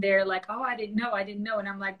sitting there like, oh, I didn't know. And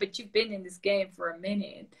I'm like, but you've been in this game for a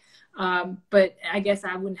minute. But I guess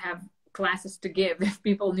I wouldn't have classes to give if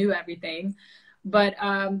people knew everything. But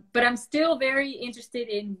I'm still very interested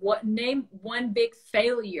in name one big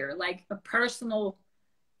failure, like a personal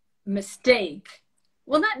mistake.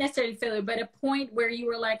 Well, not necessarily failure, but a point where you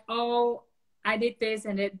were like, oh, I did this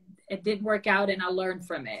and it didn't work out and I learned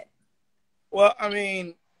from it. Well, I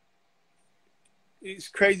mean, it's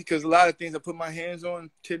crazy because a lot of things I put my hands on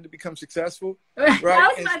tend to become successful. Right? I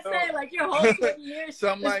was about to say, like, your whole 20 years, so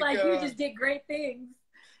I'm like you just did great things.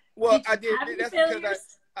 Well, I did. That's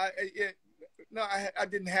because I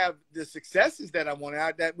didn't have the successes that I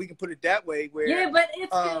wanted. That we can put it that way. Where but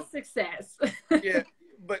it's still success. Yeah,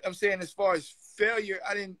 but I'm saying as far as failure,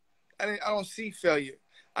 I don't see failure.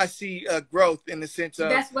 I see growth in the sense of.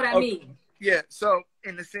 That's what I mean. Yeah. So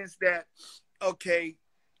in the sense that, okay,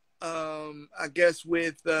 I guess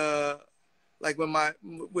with like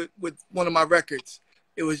with one of my records,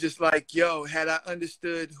 it was just like, yo, had I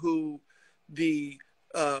understood who the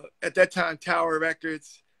at that time Tower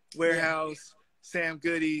Records, Warehouse, Sam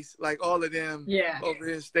Goody's, like all of them over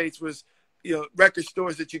in the States was, you know, record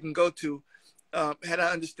stores that you can go to. Had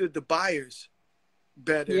I understood the buyers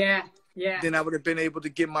better, then I would have been able to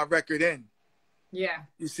get my record in. Yeah.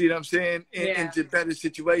 You see what I'm saying? Into better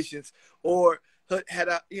situations. Or had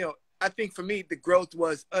I, you know, I think for me, the growth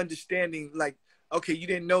was understanding, like, okay, you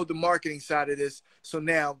didn't know the marketing side of this, so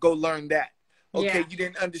now go learn that. Okay, you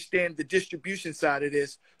didn't understand the distribution side of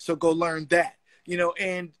this, so go learn that. You know,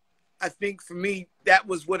 and I think for me, that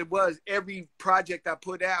was what it was. Every project I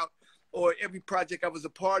put out or every project I was a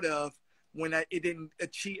part of, when it didn't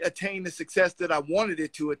attain the success that I wanted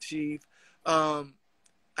it to achieve, I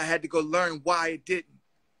had to go learn why it didn't.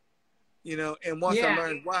 You know, and once I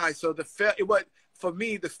learned why, so for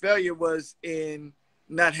me, the failure was in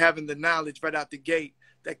not having the knowledge right out the gate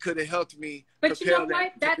that could have helped me. But you know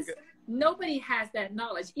what? Nobody has that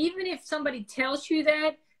knowledge. Even if somebody tells you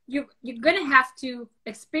that, you're going to have to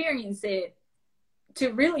experience it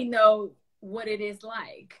to really know what it is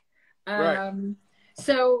like.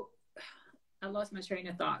 So I lost my train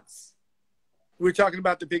of thoughts. We're talking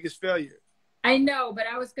about the biggest failure. I know, but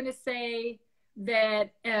I was going to say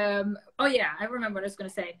that, I remember what I was going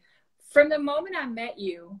to say. From the moment I met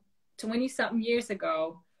you 20-something years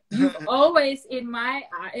ago, you've always in my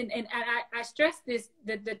eye, and I stress this,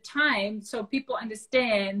 the time, so people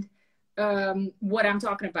understand what I'm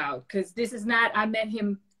talking about. Because this is not, I met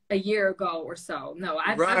him a year ago or so. No,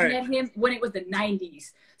 I met him when it was the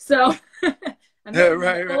 90s. So I met him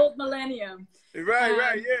in the old millennium.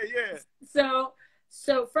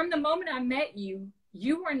 So from the moment I met you,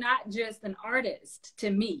 you were not just an artist to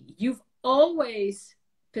me. You've always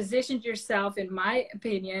positioned yourself, in my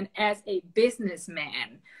opinion, as a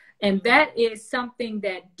businessman. And that is something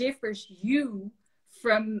that differs you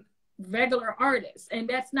from regular artists. And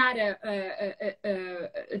that's not a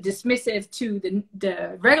dismissive to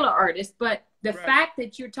the regular artist, but the fact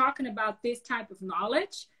that you're talking about this type of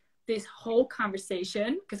knowledge, this whole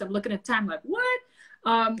conversation, because I'm looking at time like, what?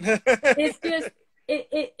 It's just,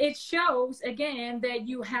 it shows again that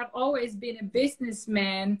you have always been a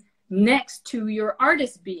businessman next to your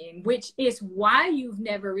artist being, which is why you've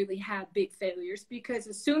never really had big failures, because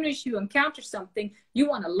as soon as you encounter something, you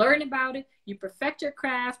want to learn about it, you perfect your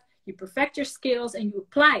craft, you perfect your skills, and you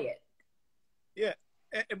apply it. Yeah,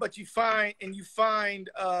 but you find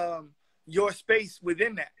your space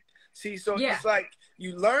within that. See, so it's like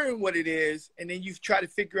you learn what it is, and then you try to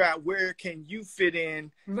figure out where can you fit in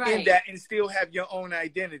that and still have your own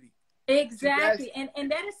identity. Exactly, and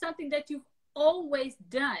that is something that you've always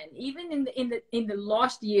done. Even in the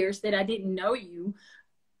lost years that I didn't know you,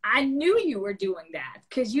 I knew you were doing that,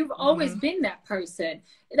 because you've always been that person.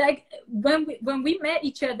 Like when we met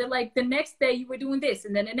each other, like the next day you were doing this,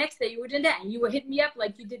 and then the next day you were doing that, and you were hitting me up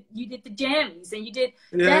like you did the jammies, and you did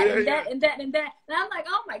that. And I'm like,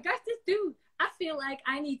 oh my gosh, this dude, I feel like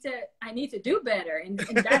I need to do better. And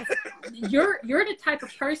that's, you're the type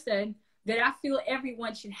of person that I feel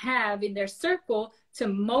everyone should have in their circle to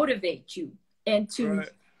motivate you and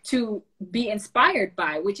to be inspired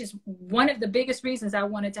by, which is one of the biggest reasons I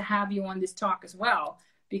wanted to have you on this talk as well.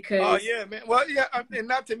 Because oh yeah, man. Well, yeah, and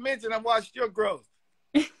not to mention I watched your growth.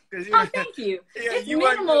 Oh, thank you. Yeah, it's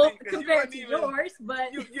minimal compared to yours,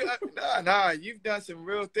 but you've done some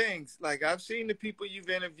real things. Like I've seen the people you've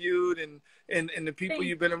interviewed and the people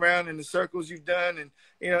you've been around and the circles you've done, and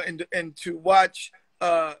you know, and to watch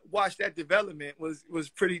that development was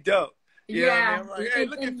pretty dope. You know what I mean? I'm like, hey,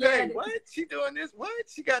 look at Faye. What? She doing this? What?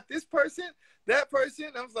 She got this person, that person.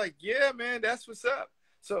 I was like, yeah, man, that's what's up.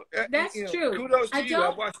 So that's true. Kudos to you.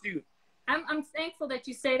 I watched you. I'm thankful that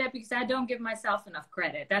you say that, because I don't give myself enough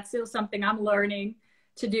credit. That's still something I'm learning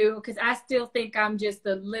to do, because I still think I'm just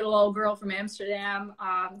a little old girl from Amsterdam,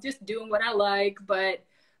 just doing what I like. But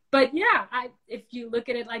yeah, if you look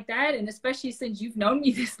at it like that, and especially since you've known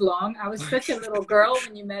me this long, I was such a little girl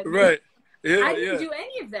when you met me. Right. Yeah, I didn't do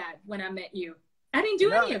any of that when I met you. I didn't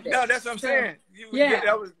do any of it. No, that's what I'm saying.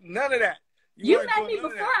 That was none of that. You met me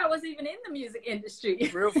before I was even in the music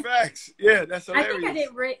industry. Real facts. Yeah, that's hilarious. I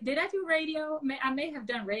think I did I do radio? I may have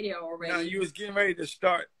done radio already. No, you was getting ready to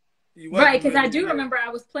start. Right, because I do remember I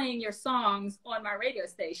was playing your songs on my radio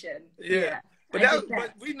station. Yeah.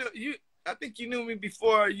 But we knew you. I think you knew me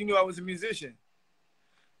before you knew I was a musician.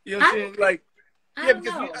 You know what I'm saying? Like, yeah,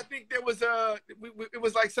 because I think there was it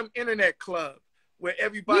was like some internet club where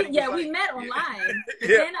everybody we met online.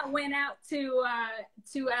 Then I went out to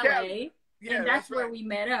LA. Yeah, and that's where we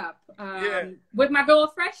met up with my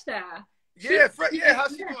girl Freshta.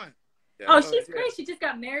 How's she doing? Oh, she's great. She just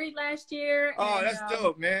got married last year. Oh, that's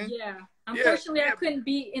dope, man. Yeah. Unfortunately, I couldn't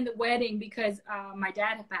be in the wedding because my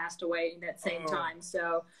dad had passed away in that same time.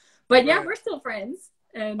 So, but yeah, we're still friends.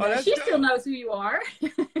 And she still knows who you are.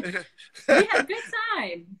 We had a good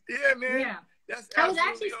time. Yeah, man. Yeah. I was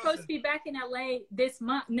actually supposed to be back in LA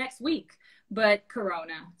next week, but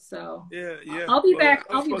Corona. So I'll be back.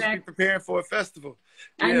 I'll be back. Preparing for a festival.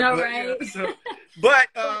 I know, right? But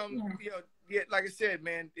you know, like I said,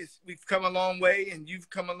 man, we've come a long way, and you've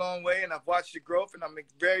come a long way, and I've watched your growth, and I'm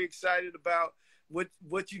very excited about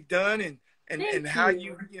what you've done and how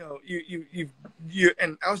you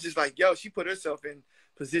and I was just like, yo, she put herself in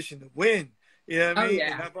position to win. You know what I mean?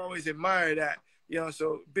 Yeah. And I've always admired that. You know,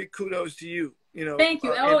 so big kudos to you. You know. Thank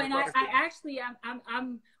you. And I actually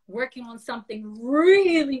I'm working on something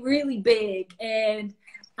really, really big, and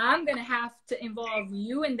I'm gonna have to involve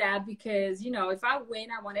you in that, because you know, if I win,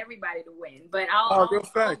 I want everybody to win. But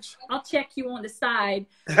I'll check you on the side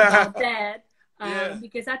about that,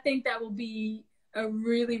 because I think that will be a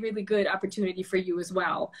really, really good opportunity for you as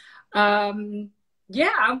well.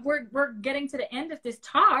 We're getting to the end of this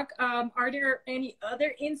talk. Are there any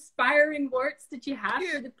other inspiring words that you have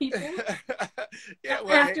for the people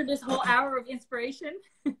after this whole hour of inspiration?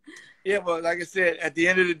 Yeah, well, like I said, at the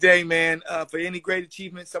end of the day, man, for any great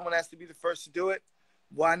achievement, someone has to be the first to do it.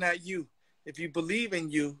 Why not you? If you believe in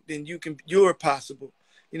you, then you're possible.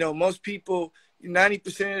 You know, most people,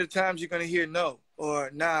 90% of the times you're going to hear no, or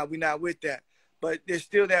nah, we're not with that. But there's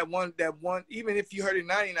still that one, even if you heard it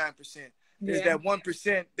 99%, there's that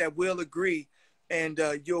 1% that will agree, and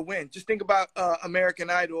you'll win. Just think about American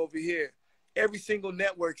Idol over here. Every single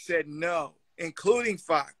network said no, including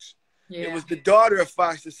Fox. Yeah. It was the daughter of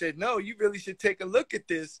Fox that said, no, you really should take a look at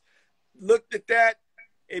this. Looked at that.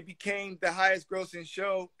 It became the highest grossing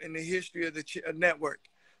show in the history of the network.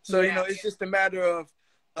 So, you know, it's just a matter of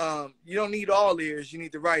you don't need all ears, you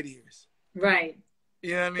need the right ears. Right.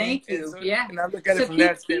 You know what I mean? Thank you. So, yeah. And I look at it from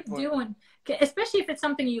that standpoint. Keep doing, especially if it's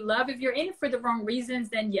something you love. If you're in it for the wrong reasons,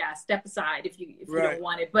 then yeah, step aside if you don't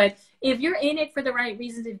want it. But if you're in it for the right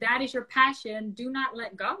reasons, if that is your passion, do not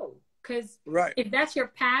let go. Because if that's your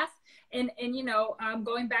path, and you know,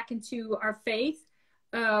 going back into our faith,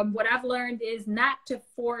 what I've learned is not to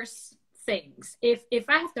force things. If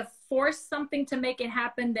I have to force something to make it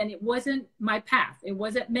happen, then it wasn't my path. It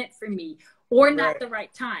wasn't meant for me. Or not the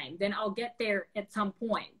right time, then I'll get there at some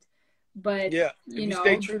point. But if you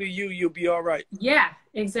stay true to you, you'll be all right. Yeah,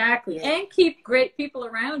 exactly. And keep great people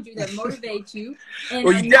around you that motivate you. And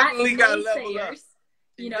well, you definitely got to level up.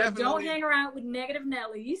 You know, don't hang around with negative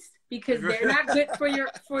Nellies because they're not good for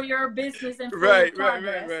your business and for your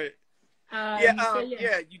progress.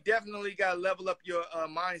 You definitely got to level up your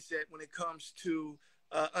mindset when it comes to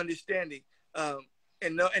understanding,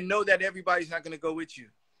 and know that everybody's not going to go with you.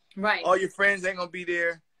 Right. All your friends ain't gonna be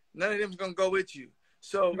there. None of them's gonna go with you.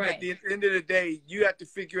 So at the end of the day, you have to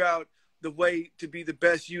figure out the way to be the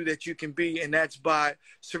best you that you can be, and that's by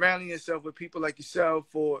surrounding yourself with people like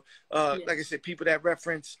yourself, or like I said, people that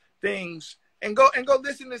reference things, and go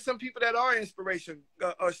listen to some people that are inspiration,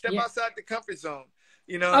 or step outside the comfort zone.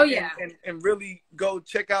 You know, and really go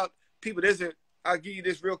check out people. I'll give you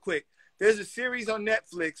this real quick. There's a series on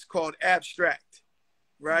Netflix called Abstract,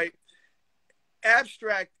 right?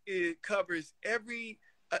 Abstract, it covers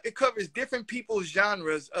different people's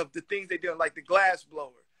genres of the things they do, like the glass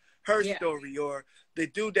blower, her story, or the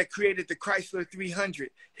dude that created the Chrysler 300,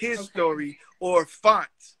 his story, or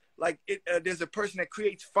fonts. Like there's a person that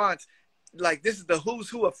creates fonts. Like this is the who's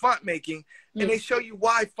who of font making, and they show you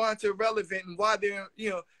why fonts are relevant and why they're,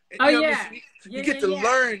 you get to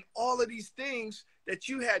learn all of these things that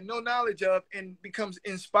you had no knowledge of, and becomes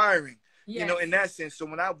inspiring, you know, in that sense. So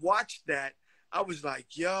when I watched that, I was like,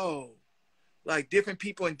 yo, like different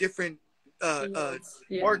people in different fields.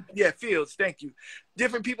 Thank you.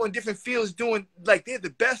 Different people in different fields doing, like, they're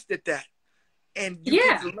the best at that. And you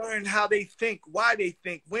get to learn how they think, why they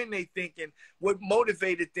think, when they think, and what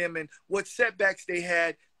motivated them, and what setbacks they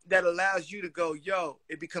had that allows you to go, yo,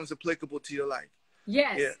 it becomes applicable to your life.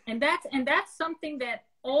 Yes. Yeah. And that's something that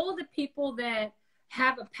all the people that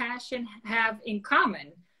have a passion have in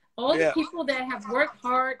common. All the people that have worked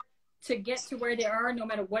hard to get to where they are, no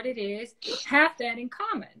matter what it is, have that in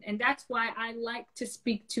common. And that's why I like to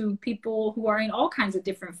speak to people who are in all kinds of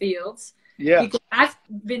different fields. Yeah. Because I've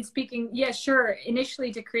been speaking,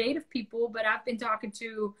 initially to creative people, but I've been talking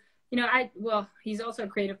to, he's also a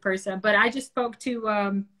creative person, but I just spoke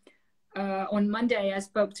to, on Monday, I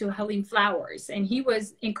spoke to Halim Flowers, and he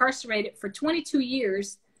was incarcerated for 22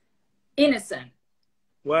 years, innocent.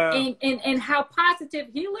 Wow. And how positive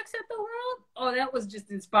he looks at the world. Oh, that was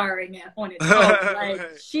just inspiring on its own.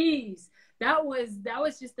 Like, jeez, that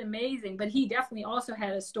was just amazing. But he definitely also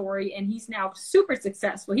had a story, and he's now super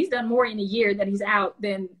successful. He's done more in a year that he's out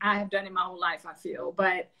than I have done in my whole life, I feel.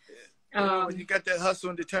 But when you got that hustle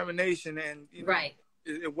and determination, and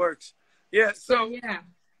it works. Yeah. So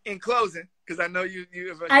in closing, because I know you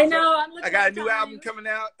I know. I got a new album coming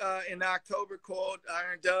out in October called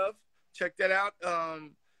Iron Dove. Check that out.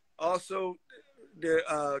 Also,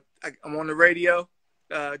 I'm on the radio,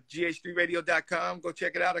 gh3radio.com. Go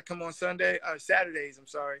check it out. I come on Saturdays,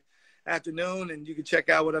 afternoon, and you can check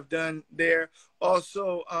out what I've done there.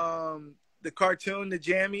 Also, the cartoon, The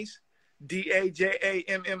Jammies,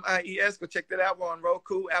 DAJAMMIES. Go check that out. We're on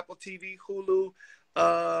Roku, Apple TV, Hulu,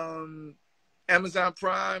 Amazon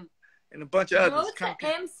Prime, and a bunch of others. Go to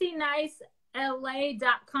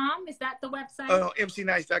MCNICE.LA.com. Is that the website? Oh, no,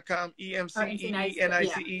 MCNICE.com,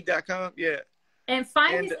 EMCENICE.com. Yeah. And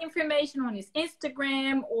find his information on his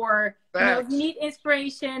Instagram, or if you need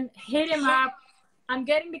inspiration, hit him up. I'm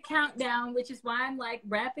getting the countdown, which is why I'm like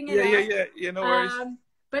wrapping it up. Yeah, no worries.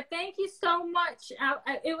 But thank you so much.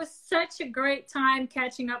 It was such a great time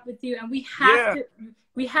catching up with you, and we have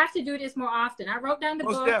to do this more often. I wrote down the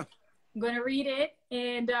book. I'm going to read it,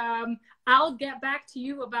 and I'll get back to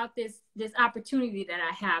you about this opportunity that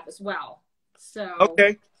I have as well. So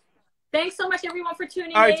okay. Thanks so much, everyone, for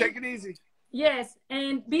tuning in. All right, take it easy. Yes,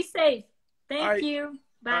 and be safe. Thank you.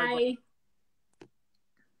 Bye.